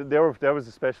was just there was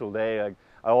a special day. Like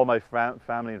all my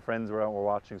family and friends were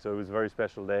watching, so it was a very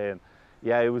special day. And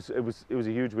yeah, it was a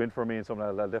huge win for me and something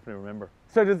I'll definitely remember.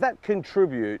 So does that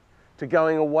contribute to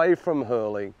going away from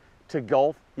hurling to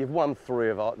golf? You've won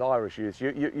 3 of the Irish youths.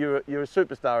 You're a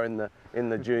superstar in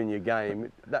the junior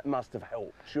game. That must have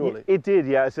helped, surely. It did,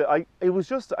 yeah. So it was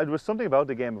something about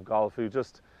the game of golf.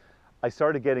 I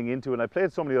started getting into it, and I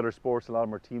played so many other sports, a lot of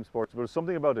them are team sports, but there was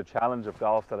something about the challenge of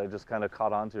golf that I just kind of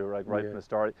caught on to right from the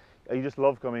start. You just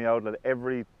love coming out, like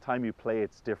every time you play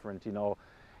it's different, you know,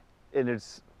 and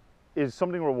it's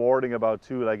something rewarding about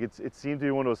too. Like it seemed to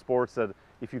be one of those sports that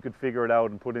if you could figure it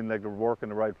out and put in like the work in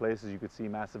the right places, you could see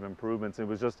massive improvements. It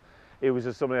was just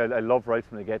something I loved right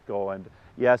from the get-go. And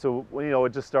yeah, so when, you know,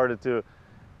 it just started to.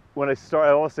 I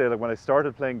always say, like when I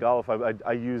started playing golf,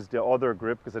 I used the other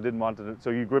grip because I didn't want to. So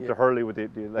you grip the hurley with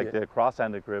the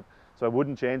cross-handed grip. So I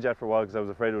wouldn't change that for a while because I was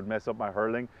afraid it would mess up my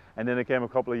hurling. And then it came a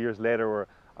couple of years later where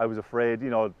I was afraid,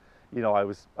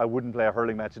 I wouldn't play a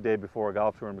hurling match a day before a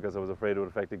golf tournament because I was afraid it would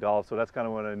affect the golf. So that's kind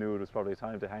of when I knew it was probably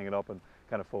time to hang it up and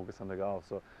kind of focus on the golf.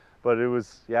 So, but it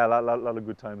was a lot of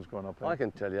good times growing up playing. I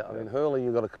can tell you. I mean, hurling,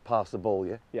 you've got to pass the ball,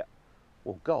 yeah. Yeah.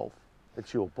 Well, golf,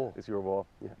 it's your ball. It's your ball.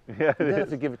 Yeah. Yeah. You don't have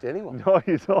to give it to anyone. No,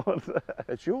 you don't.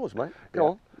 It's yours, mate. Go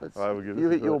on. All right, we'll give You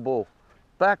this a hit your go. ball.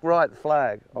 Back right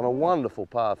flag on a wonderful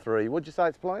par 3. What'd you say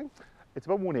it's playing? It's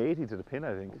about 180 to the pin,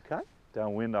 I think. Okay.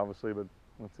 Downwind, obviously, but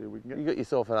let's see if we can get. You got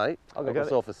yourself an 8. I got got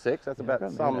myself a 6. That's Yeah, about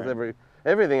got me sums there.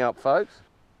 everything up, folks.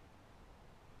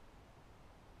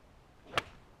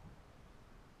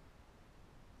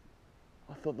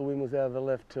 I thought the wind was out of the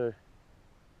left too.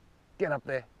 Get up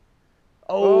there.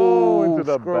 Oh, into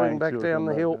the screwing bank, back down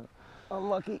the hill.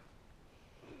 Unlucky.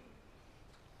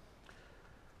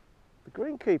 The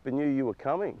greenkeeper knew you were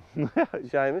coming,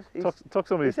 Seamus. Took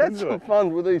some of these He's had things some away.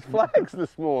 fun with these flags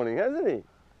this morning, hasn't he?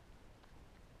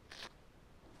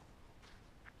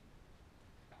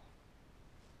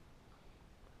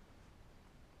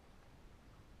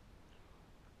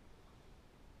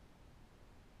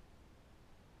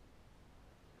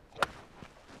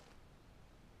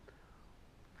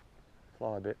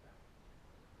 Fly a bit.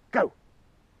 Go!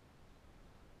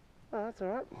 Oh, that's all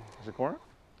right. Is it corner?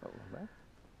 Oh, man.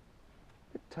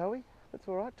 Bit toey. That's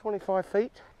all right. 25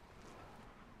 feet.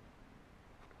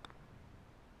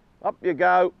 Up you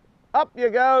go. Up you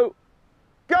go.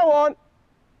 Go on.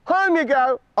 Home you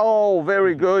go. Oh,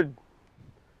 very good.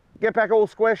 Get back all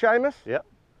square, Seamus? Yep.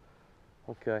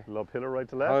 Okay. Lob pillar right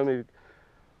to left. Home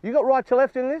you got right to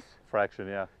left in this? Fraction,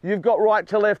 yeah. You've got right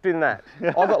to left in that.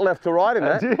 I've got left to right in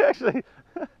that. Do you actually?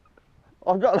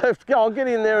 I've got left. Go on, get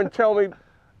in there and tell me.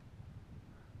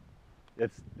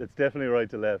 It's definitely right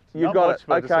to left. You Not got much, it.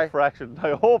 but Okay. just a fraction.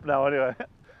 I hope now, anyway.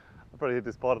 I'll probably hit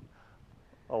this pot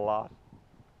a lot.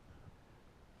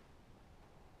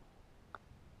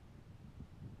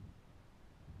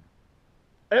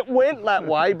 It went that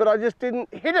way, but I just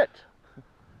didn't hit it. It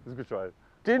was a good try.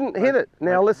 Didn't hit it.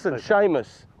 Now listen, Nice.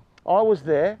 Seamus, I was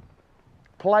there,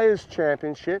 Players'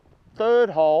 Championship, 3rd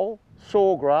hole,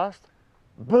 sawgrass,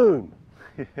 boom.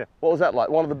 Yeah. What was that like?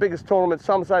 One of the biggest tournaments,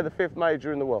 some say the 5th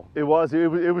major in the world. It was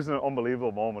an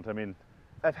unbelievable moment. I mean,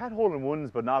 I've had hole-in-ones,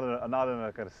 but not in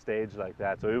a kind of stage like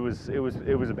that. So it was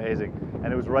amazing,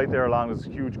 and it was right there along those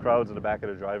huge crowds in the back of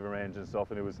the driving range and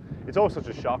stuff. And it's always such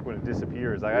a shock when it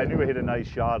disappears. Like I knew I hit a nice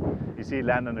shot, you see it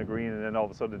land on the green, and then all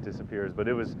of a sudden it disappears. But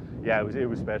it was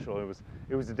special.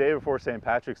 It was the day before St.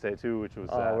 Patrick's Day too, which was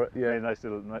a nice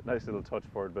little touch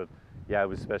for it. But yeah, it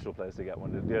was a special place to get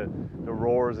one. The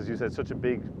roars, as you said, such a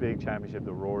big championship.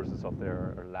 The roars and stuff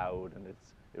there are loud, and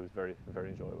it was very, very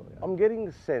enjoyable. Yeah. I'm getting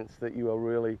the sense that you are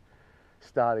really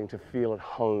starting to feel at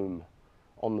home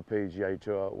on the PGA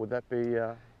Tour. Would that be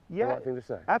the right thing to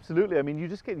say? Absolutely. I mean, you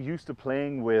just get used to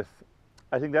playing with.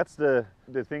 I think that's the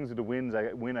things with the win.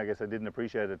 I guess I didn't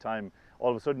appreciate at the time.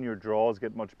 All of a sudden, your draws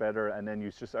get much better, and then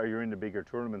you're in the bigger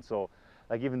tournaments. So,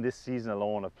 like even this season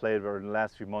alone, I've played, or in the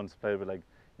last few months, played with like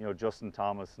Justin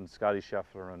Thomas and Scotty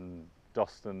Scheffler and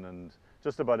Dustin and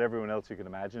just about everyone else you can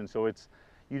imagine. So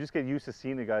you just get used to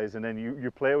seeing the guys, and then you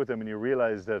play with them and you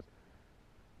realize that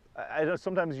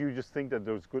sometimes you just think that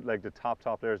those good, like the top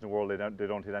players in the world, they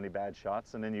don't hit any bad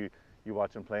shots, and then you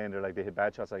watch them play and they hit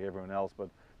bad shots like everyone else, but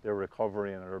their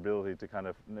recovery and their ability to kind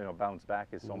of bounce back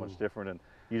is so much different, and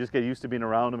you just get used to being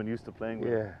around them and used to playing with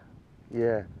them.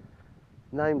 Yeah.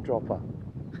 Name dropper.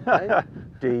 Hey?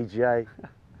 DJ,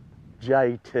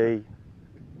 JT,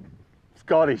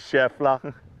 Scotty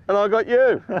Scheffler, and I got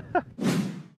you.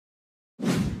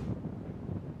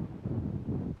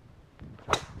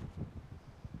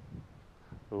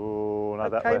 Oh,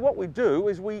 not that Okay, way. what we do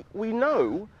is we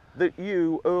know that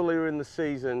you earlier in the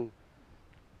season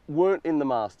weren't in the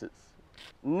Masters,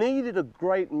 needed a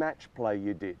great match play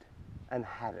you did, and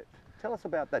had it. Tell us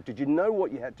about that. Did you know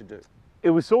what you had to do? It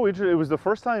was so interesting. It was the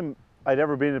first time I'd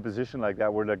ever been in a position like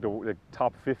that where like the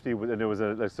top 50 and there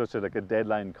was such a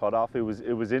deadline cutoff. It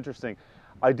was interesting.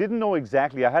 I didn't know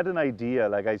exactly. I had an idea.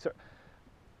 Like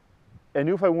I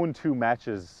knew if I won 2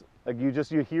 matches, like you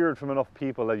hear it from enough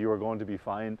people that you were going to be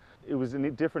fine. It was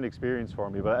a different experience for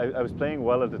me, but I was playing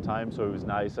well at the time, so it was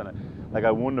nice. And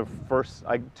I won the first,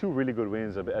 2 really good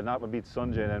wins. I beat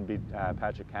Sunjay and then beat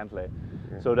Patrick Cantlay,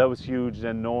 so that was huge.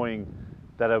 Then knowing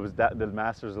that the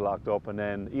Masters are locked up, and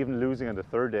then even losing on the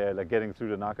 3rd day, like getting through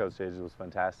the knockout stages was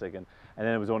fantastic, and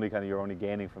then it was only you're only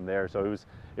gaining from there. So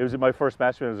it was my first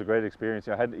match. It was a great experience.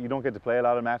 You don't get to play a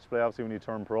lot of match play obviously when you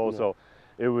turn pro, so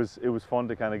it was fun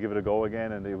to kind of give it a go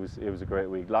again, and it was a great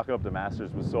week. Locking up the Masters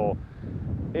was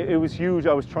it was huge.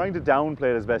 I was trying to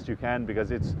downplay it as best you can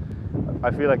because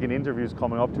I feel like in interviews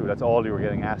coming up to it, that's all you were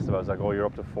getting asked about. It's like, oh, you're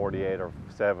up to 48 or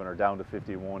 7 or down to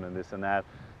 51 and this and that.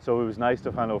 So it was nice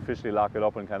to kind of officially lock it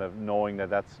up and kind of knowing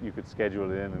that you could schedule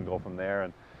it in and go from there.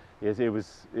 And it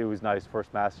was nice.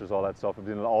 First Masters, all that stuff.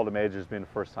 All the majors been the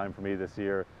first time for me this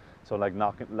year. So like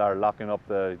locking up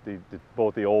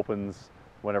both the Opens,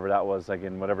 whenever that was,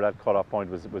 again, whatever that cutoff point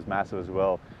was massive as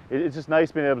well. It's just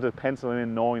nice being able to pencil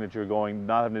in knowing that you're going,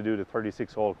 not having to do the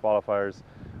 36-hole qualifiers,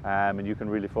 and you can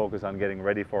really focus on getting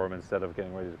ready for them instead of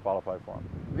getting ready to qualify for them.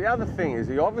 The other thing is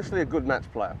you're obviously a good match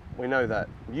player. We know that.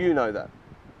 You know that.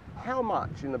 How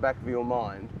much in the back of your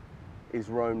mind is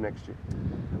Rome next year?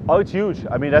 Oh, it's huge.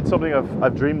 I mean, that's something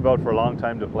I've dreamed about for a long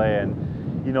time to play,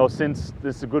 and you know, since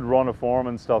this is a good run of form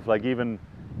and stuff, like even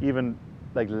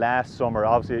like last summer,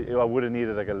 obviously I would have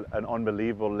needed like an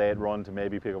unbelievable late run to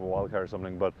maybe pick up a wild card or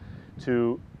something, but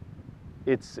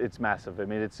it's massive. I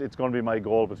mean, it's going to be my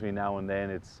goal between now and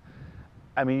then.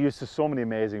 I mean, used to so many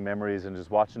amazing memories, and just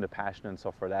watching the passion and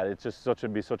stuff for that. It's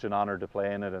just be such an honor to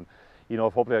play in it, and you know,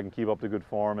 hopefully I can keep up the good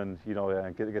form, and you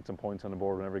know, get some points on the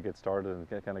board whenever it gets started, and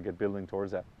kind of get building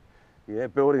towards that. Yeah,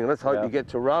 building. Let's hope you get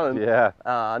to Rome. Yeah.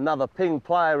 Another Ping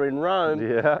player in Rome.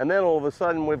 Yeah. And then all of a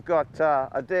sudden we've got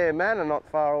Adair Manor not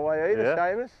far away either,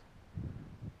 Seamus.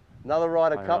 Another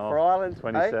Ryder Cup for Ireland.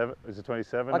 27. Eh? Is it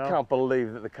 27 now? I can't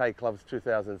believe that the K Club's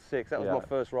 2006. That was my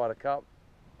first Ryder Cup.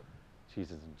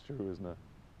 Jesus, it's true, isn't it?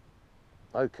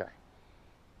 Okay.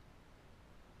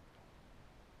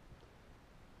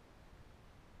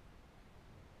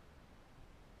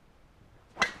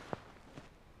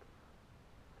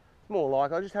 More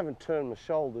like I just haven't turned my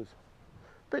shoulders.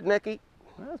 Bit necky.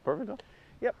 Yeah, that's perfect though.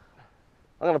 Yep.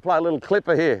 I'm going to play a little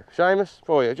clipper here, Seamus,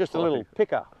 for you. Just a little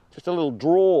picker. Just a little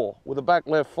draw with a back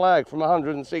left flag from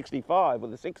 165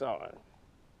 with a 6-iron.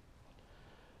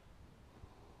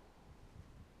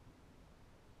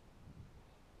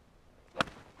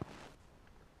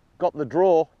 Got the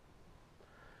draw.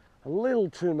 A little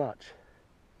too much.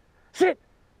 Sit!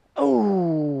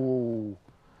 Oh!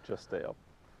 Just stay up.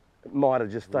 It might have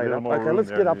just stayed up. Okay, room let's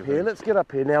there, get up here. Let's get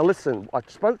up here. Now listen, I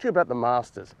spoke to you about the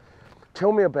Masters.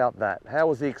 Tell me about that. How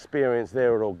was the experience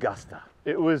there at Augusta?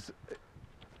 It was,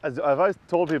 as I've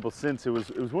told people since, it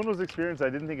was one of those experiences I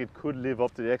didn't think it could live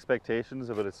up to the expectations,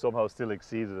 but it somehow still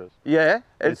exceeded it. Yeah,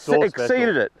 it so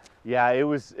exceeded it. Yeah, it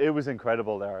was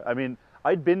incredible there. I mean,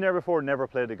 I'd been there before, never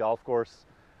played the golf course.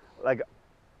 Like,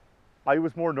 I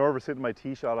was more nervous hitting my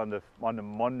tee shot on the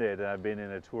Monday than I've been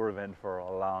in a tour event for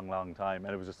a long time,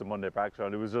 and it was just a Monday practice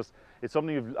round. It's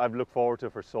something I've looked forward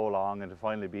to for so long, and to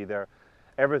finally be there,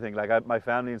 everything, like my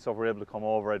family and stuff were able to come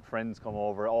over, I had friends come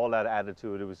over, all that added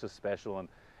to it. It was just special, and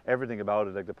everything about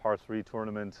it, like the par 3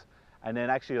 tournament, and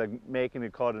then actually like making the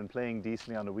cut and playing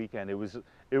decently on the weekend. It was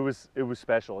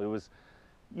special. It was,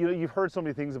 you know, you've heard so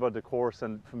many things about the course,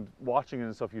 and from watching it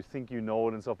and stuff, you think you know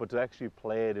it and stuff, but to actually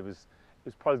play it, it was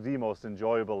probably the most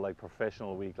enjoyable like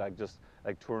professional week, like just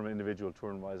like tournament, individual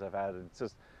tournament wise I've had. It's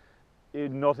just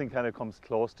nothing kind of comes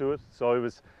close to it. So it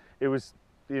was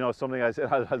you know, something I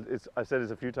said I've said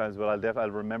this a few times, but I'll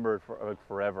remember it for like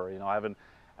forever. You know,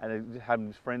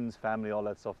 having friends, family, all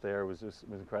that stuff there was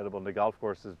incredible. And the golf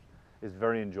course is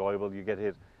very enjoyable. You get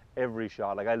hit every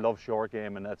shot. Like, I love short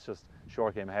game, and that's just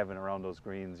short game heaven around those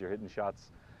greens. You're hitting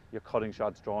shots, you're cutting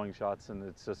shots, drawing shots, and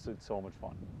it's so much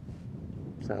fun.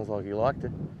 Sounds like you liked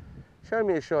it. Show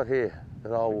me a shot here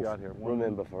that I will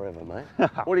remember forever, mate.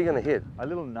 What are you going to hit? A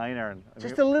little 9-iron.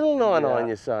 Just a little 9-iron,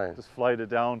 you're saying? Just flied it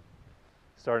down,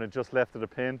 starting just left of the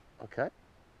pin. Okay.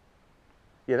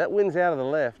 Yeah, that wind's out of the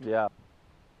left. Yeah.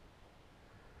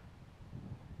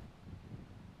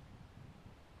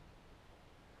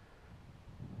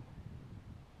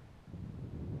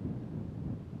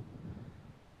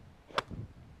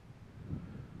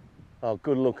 Oh,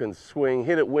 good looking swing.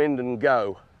 Hit it, wind, and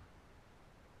go.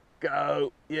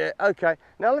 Go. Yeah, okay.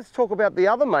 Now let's talk about the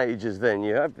other majors then.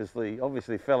 You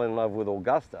obviously fell in love with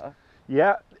Augusta.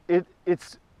 Yeah,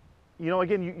 it's, you know,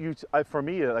 again, for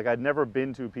me, like, I'd never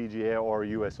been to a PGA or a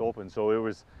US Open, so it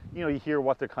was, you know, you hear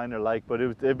what they're kind of like, but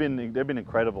they've been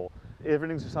incredible.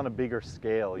 Everything's just on a bigger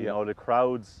scale. You know, the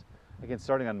crowds, again,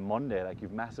 starting on Monday, like,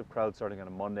 you've massive crowds starting on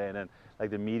a Monday, and then like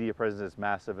the media presence is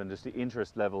massive, and just the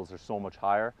interest levels are so much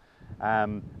higher.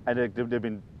 And they've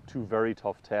been 2 very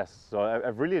tough tests, so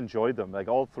I've really enjoyed them. Like,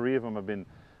 all 3 of them have been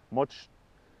much,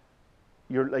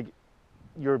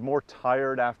 you're more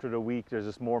tired after the week. There's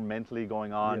just more mentally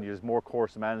going on. There's more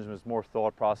course management, there's more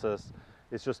thought process.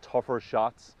 It's just tougher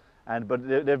shots, but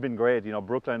they've been great. You know,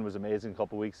 Brookline was amazing a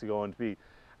couple of weeks ago, and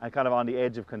kind of on the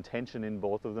edge of contention in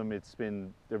both of them. They've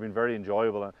been very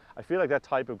enjoyable, and I feel like that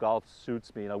type of golf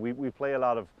suits me. You know, we play a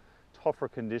lot of tougher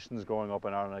conditions growing up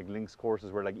in Ireland, like links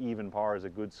courses where like even par is a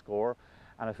good score.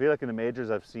 And I feel like in the majors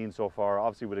I've seen so far,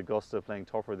 obviously with Augusta playing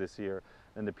tougher this year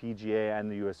than the PGA and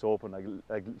the US Open,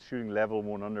 like shooting level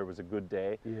 1 under was a good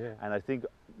day. Yeah. And I think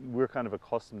we're kind of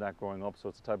accustomed to that growing up, so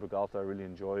it's a type of golf that I really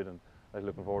enjoyed, and I'm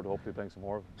looking forward to hopefully playing some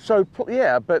more of it. So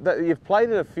yeah, but you've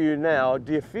played it a few now.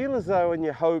 Do you feel as though, and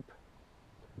you hope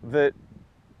that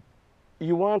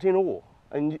you aren't in awe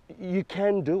and you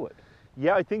can do it?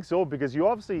 Yeah, I think so, because you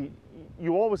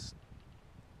always,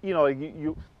 you know,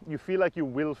 you feel like you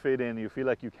will fit in, you feel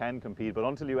like you can compete, but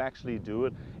until you actually do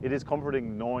it, it is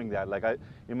comforting knowing that. Like,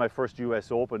 in my first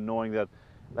US Open, knowing that,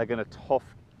 like, in a tough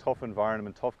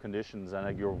environment, tough conditions, and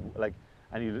like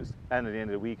and and at the end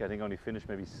of the week, I think only finished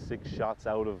maybe 6 shots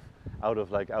out of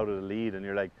the lead, and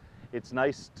you're like, it's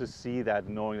nice to see that,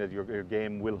 knowing that your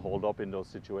game will hold up in those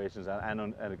situations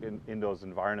and in those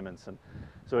environments, and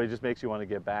so it just makes you want to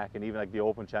get back. And even like the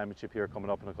Open Championship here coming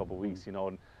up in a couple of weeks, you know,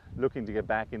 and looking to get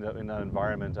back in that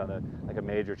environment on a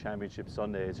major championship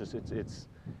Sunday, it's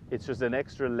just an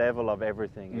extra level of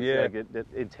everything. It's like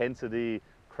intensity,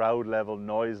 crowd level,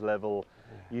 noise level.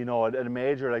 You know, at a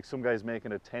major, like some guys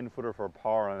making a 10-footer for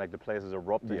par and like the place is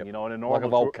erupting. You know, in a normal like a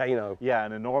volcano. Yeah,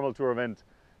 in a normal tour event,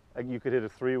 like you could hit a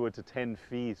 3-wood to 10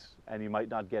 feet and you might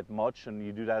not get much, and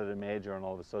you do that at a major and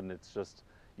all of a sudden it's just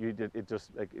it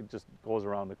just goes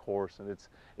around the course, and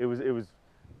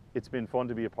it's been fun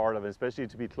to be a part of it, especially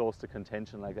to be close to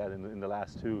contention like that in the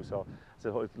last 2. So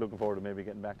looking forward to maybe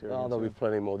getting back there. Oh, there'll be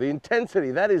plenty more. The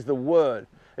intensity, that is the word.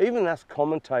 Even us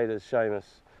commentators,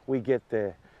 Seamus, we get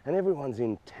there and everyone's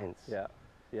intense. Yeah,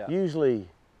 yeah. Usually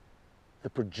the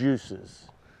producers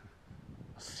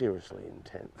are seriously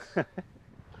intense.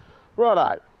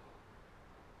 Righto.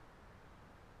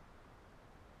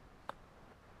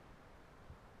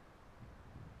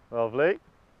 Lovely.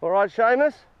 All right,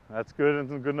 Seamus. That's good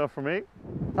and good enough for me.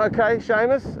 Okay,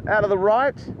 Seamus, out of the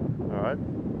right. All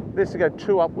right. This to go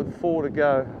 2 up with 4 to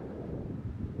go.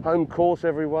 Home course,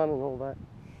 everyone, and all that.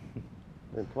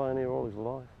 Been playing here all his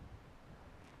life.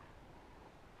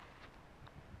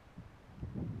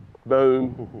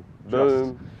 Boom,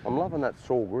 boom. I'm loving that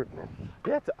sore grip, man.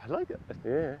 Yeah, I like it.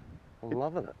 Yeah, I'm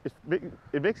loving it.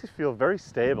 It makes you feel very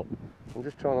stable. I'm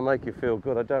just trying to make you feel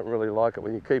good. I don't really like it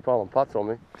when you keep holding putts on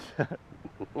me.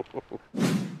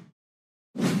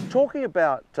 Talking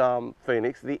about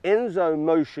Phoenix, the Enzo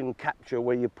motion capture,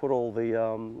 where you put all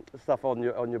the stuff on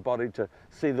your body to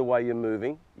see the way you're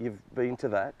moving. You've been to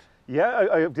that? Yeah,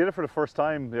 I did it for the first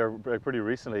time there pretty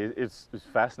recently. It's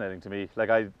fascinating to me. Like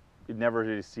you'd never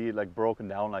really see it like broken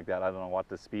down like that. I don't know what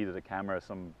the speed of the camera is,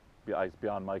 it's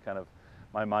beyond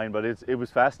my mind, but it was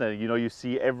fascinating. You know, you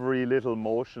see every little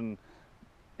motion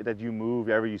that you move,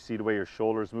 you see the way your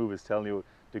shoulders move is telling you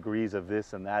degrees of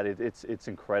this and that. It's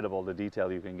incredible the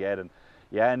detail you can get, and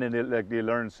yeah, and then you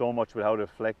learn so much with how to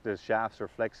flex the shafts or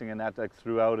flexing and that like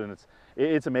throughout, and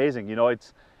it's amazing. You know,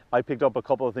 I picked up a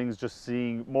couple of things just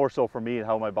seeing more so for me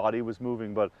how my body was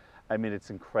moving, but I mean it's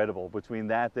incredible between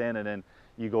that and then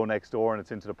you go next door and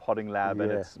it's into the putting lab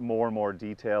and it's more and more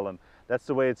detail, and that's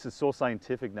the way it's so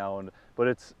scientific now. But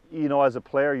it's, you know, as a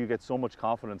player you get so much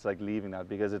confidence like leaving that,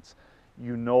 because it's,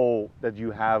 you know that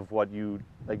you have you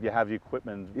have the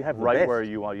equipment right where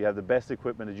you want. You have the best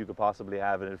equipment that you could possibly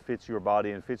have, and it fits your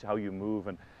body and fits how you move.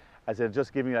 And as I said,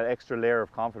 just giving that extra layer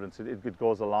of confidence, it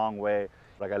goes a long way.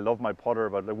 Like I love my putter,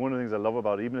 but like one of the things I love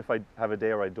about it, even if I have a day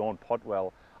where I don't putt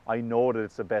well, I know that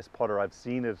it's the best putter. I've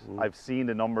seen it. I've seen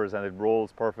the numbers, and it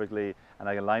rolls perfectly, and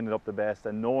I can line it up the best.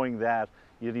 And knowing that,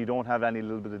 you don't have any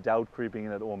little bit of doubt creeping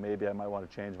in that, oh, maybe I might want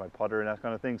to change my putter and that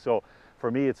kind of thing. So for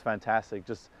me, it's fantastic.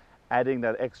 Just adding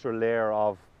that extra layer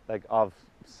of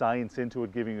science into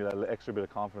it, giving you that extra bit of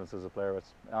confidence as a player.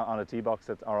 It's on a tee box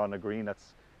or on a green.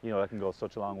 That's, you know, that can go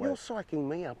such a long way. You're psyching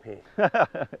me up here.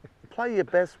 Play your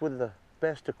best with the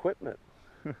best equipment.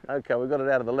 Okay, we've got it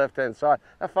out of the left-hand side.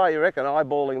 How far you reckon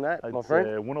eyeballing that, my friend?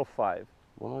 105.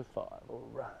 105, all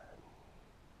right.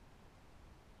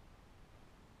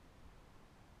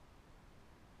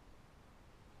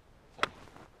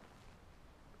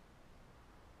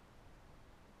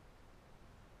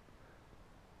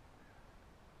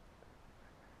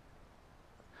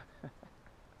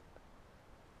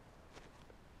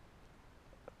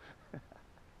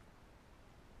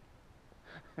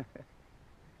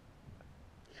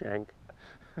 Shank.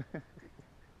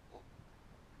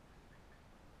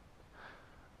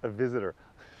 A visitor.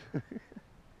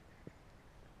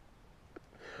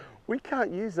 We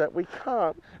can't use that. We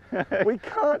can't. We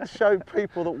can't show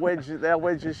people that our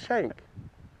wedge is shank.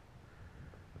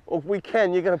 Or if we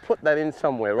can, you're going to put that in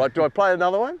somewhere, right? Do I play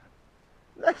another one?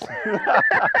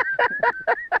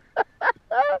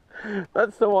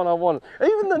 That's the one I wanted.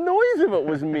 Even the noise of it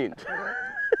was mint.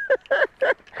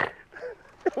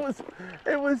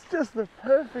 It was just the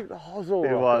perfect hosel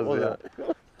rocket, wasn't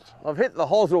it? I've hit the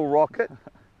hosel rocket.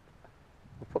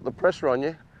 I'll put the pressure on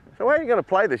you. So how are you going to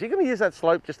play this? You're going to use that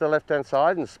slope just the left-hand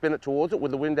side and spin it towards it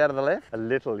with the wind out of the left? A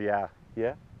little, yeah.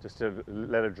 Yeah? Just to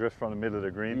let it drift from the middle of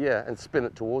the green. Yeah, and spin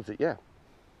it towards it, yeah.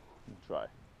 Try.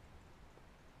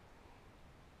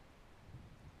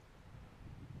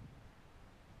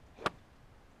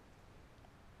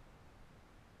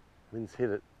 Wind's hit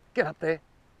it. Get up there.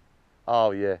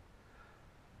 Oh, yeah.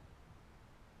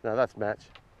 No, that's match.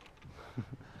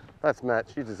 That's match.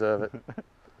 You deserve it.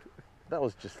 That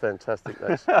was just fantastic.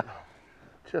 That's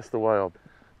just the way I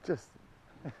Just,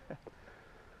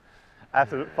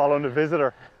 After following the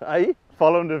visitor. eh?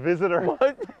 Following the visitor.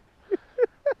 What?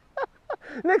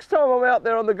 Next time I'm out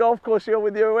there on the golf course here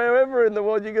with you, wherever in the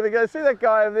world, you're going to go, see that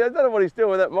guy over there? I don't know what he's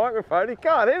doing with that microphone. He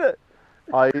can't hit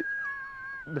it.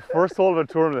 The first hole of a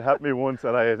tournament happened to me once,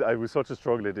 and I was such a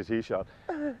struggle at the tee shot.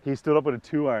 He stood up with a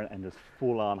 2-iron and just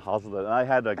full on hossled it. And I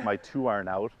had like my 2-iron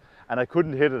out, and I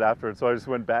couldn't hit it afterwards, so I just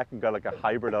went back and got like a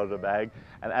hybrid out of the bag.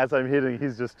 And as I'm hitting,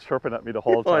 he's just chirping at me the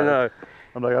whole time. I know.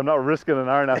 I'm like, I'm not risking an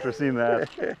iron after seeing that.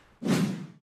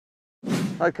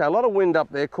 Okay, a lot of wind up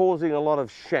there, causing a lot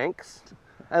of shanks.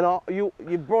 And you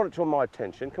brought it to my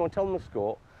attention. Come on, tell them the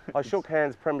score. I shook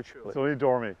hands prematurely. It's only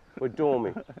dormy. We're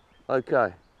dormy.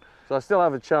 Okay. So I still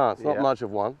have a chance, not Yeah. much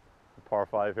of one. Par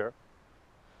 5 here.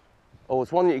 Oh,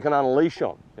 it's one that you can unleash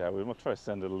on. Yeah, we must try to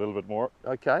send it a little bit more.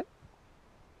 Okay.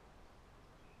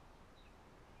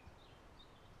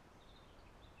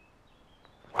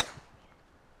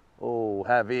 Oh,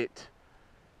 have it.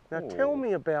 Now tell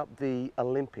me about the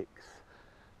Olympics.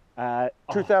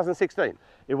 2016.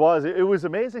 It was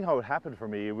amazing how it happened for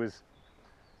me. It was,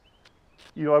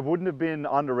 you know, I wouldn't have been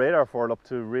on the radar for it up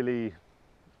to really.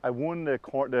 I won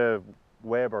the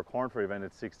Webb or Corn Ferry event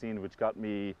at 16, which got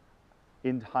me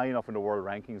high enough in the world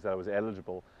rankings that I was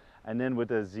eligible. And then with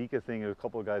the Zika thing, a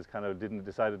couple of guys kind of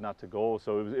decided not to go.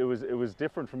 So it was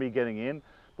different for me getting in.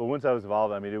 But once I was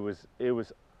involved, I mean, it was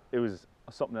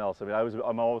something else. I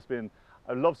mean,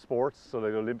 I love sports, so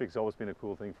the Olympics always been a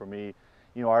cool thing for me.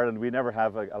 You know, Ireland, we never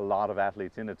have a lot of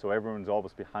athletes in it, so everyone's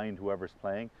always behind whoever's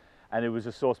playing. And it was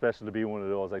just so special to be one of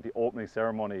those, like the opening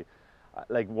ceremony,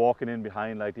 like walking in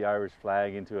behind like the Irish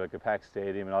flag into like a packed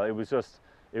stadium and all. It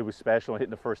was special. Hitting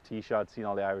the first tee shot, seeing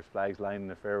all the Irish flags lining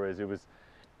the fairways. It was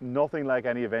nothing like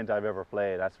any event I've ever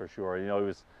played, that's for sure. You know, it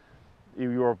was,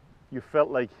 you felt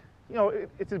like, you know,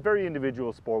 it's a very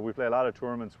individual sport. We play a lot of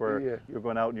tournaments where you're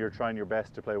going out and you're trying your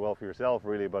best to play well for yourself,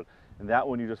 really. But in that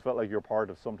one, you just felt like you're part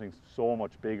of something so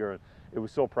much bigger. It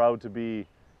was so proud to be,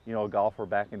 you know, a golfer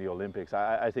back in the Olympics.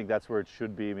 I think that's where it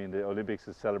should be. I mean, the Olympics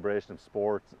is a celebration of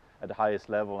sports at the highest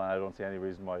level, and I don't see any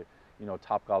reason why, you know,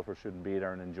 top golfers shouldn't be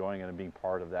there and enjoying it and being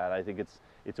part of that. I think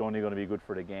it's only going to be good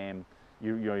for the game.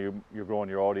 You're growing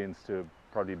your audience to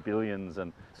probably billions,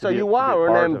 and so you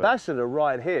are an ambassador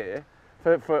right here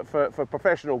for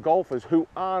professional golfers who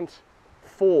aren't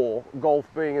for golf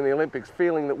being in the Olympics,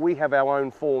 feeling that we have our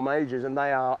own 4 majors and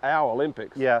they are our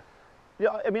Olympics. Yeah.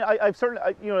 I mean, I've certainly,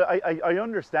 I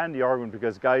understand the argument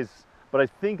because guys, but I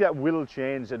think that will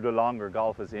change the longer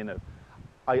golf is in it.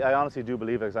 I honestly do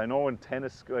believe it, because I know when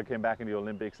tennis came back in the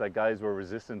Olympics, like guys were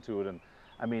resistant to it, and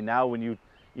I mean now when you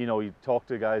talk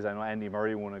to guys, I know Andy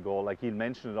Murray won a gold, like he'd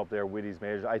mention it up there with his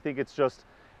majors. I think it's just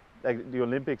like the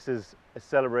Olympics is a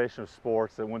celebration of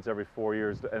sports that once every 4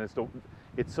 years, and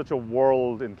it's such a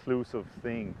world inclusive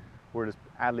thing where there's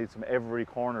athletes from every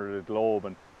corner of the globe,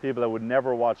 and people that would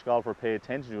never watch golf or pay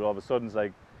attention to it, all of a sudden it's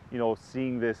like, you know,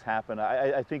 seeing this happen.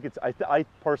 I think it's, I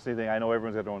personally think, I know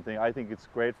everyone's got their own thing, I think it's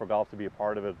great for golf to be a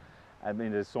part of it. I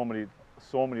mean, there's so many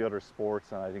other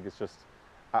sports, and I think it's just,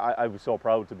 I was so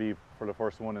proud to be for the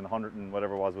first one in 100 and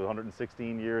whatever it was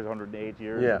 116 years, 108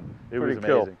 years. Yeah, it was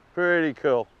amazing. Cool. Pretty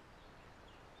cool.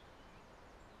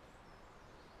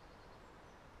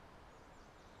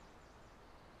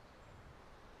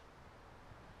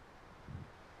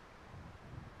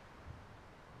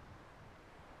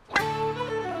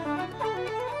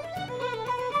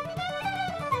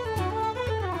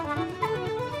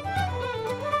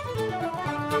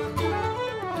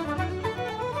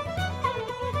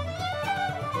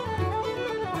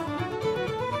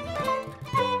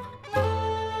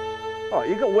 Oh,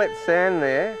 you got wet sand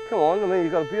there. Come on, I mean, you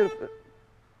got a beautiful.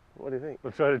 What do you think?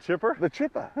 We'll try the chipper? The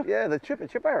chipper. Yeah, the chipper.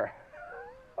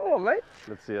 Come on, mate.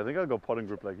 Let's see. I think I'll go putting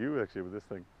grip like you actually with this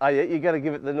thing. Oh yeah, you got to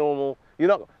give it the normal. You're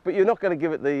not going to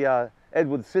give it the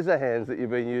Edward Scissorhands that you've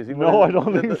been using. No, I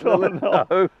don't think so.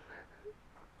 No.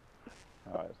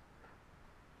 All right.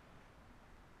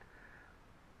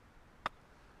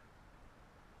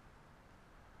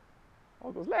 Oh,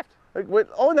 it goes left.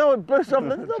 Oh no, it burst off.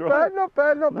 Not bad, not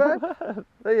bad, not bad.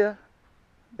 There you.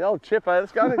 The old chipper.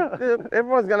 Let's go.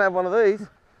 Everyone's going to have one of these.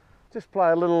 Just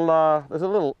play a little. There's a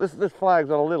little. This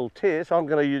flag's on a little tear, so I'm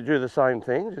going to do the same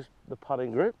thing. Just the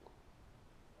putting grip.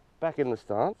 Back in the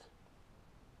stance.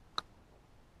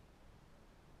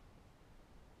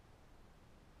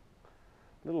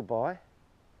 Little buy.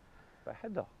 The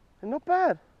head though. Not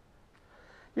bad.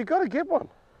 You got to get one.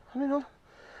 I mean, it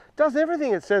does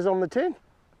everything it says on the tin.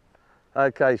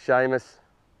 Okay, Seamus,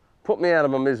 put me out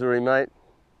of my misery, mate.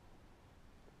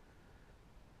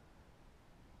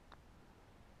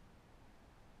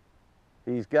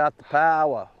 He's got the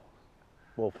power.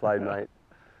 Well played, mate.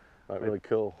 Right, really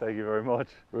cool. Thank you very much.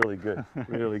 Really good.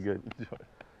 Really good. Enjoy.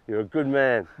 You're a good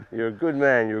man. You're a good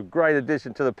man. You're a great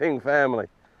addition to the Ping family.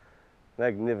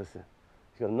 Magnificent.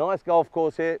 He's got a nice golf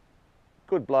course here.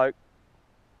 Good bloke.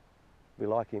 We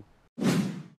like him.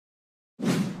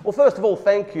 Well, first of all,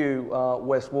 thank you,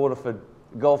 West Waterford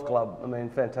Golf Club. I mean,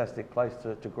 fantastic place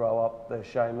to grow up there,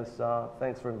 Seamus.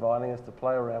 Thanks for inviting us to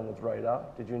play around with Radar.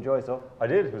 Did you enjoy yourself? I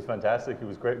did. It was fantastic. It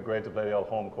was great to play the old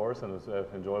home course, and it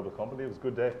was enjoyable company. It was a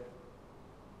good day.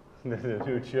 The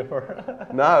new chipper.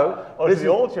 No, oh, this is the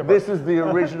old chipper. This is the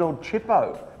original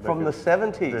Chippo from the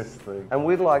 70s. This thing. And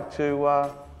we'd like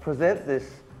to present this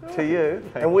to you,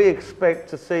 and we expect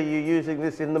to see you using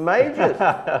this in the majors,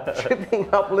 chipping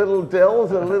up little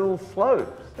dells and little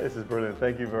slopes. This is brilliant.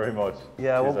 Thank you very much.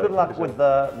 Yeah, well, good luck with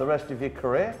the rest of your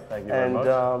career. Thank you very much.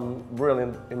 And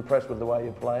really impressed with the way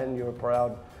you're playing. You're a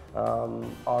proud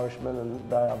Irishman, and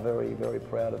they are very, very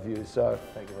proud of you. So,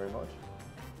 thank you very much.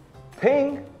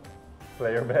 Ping.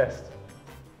 Play your best.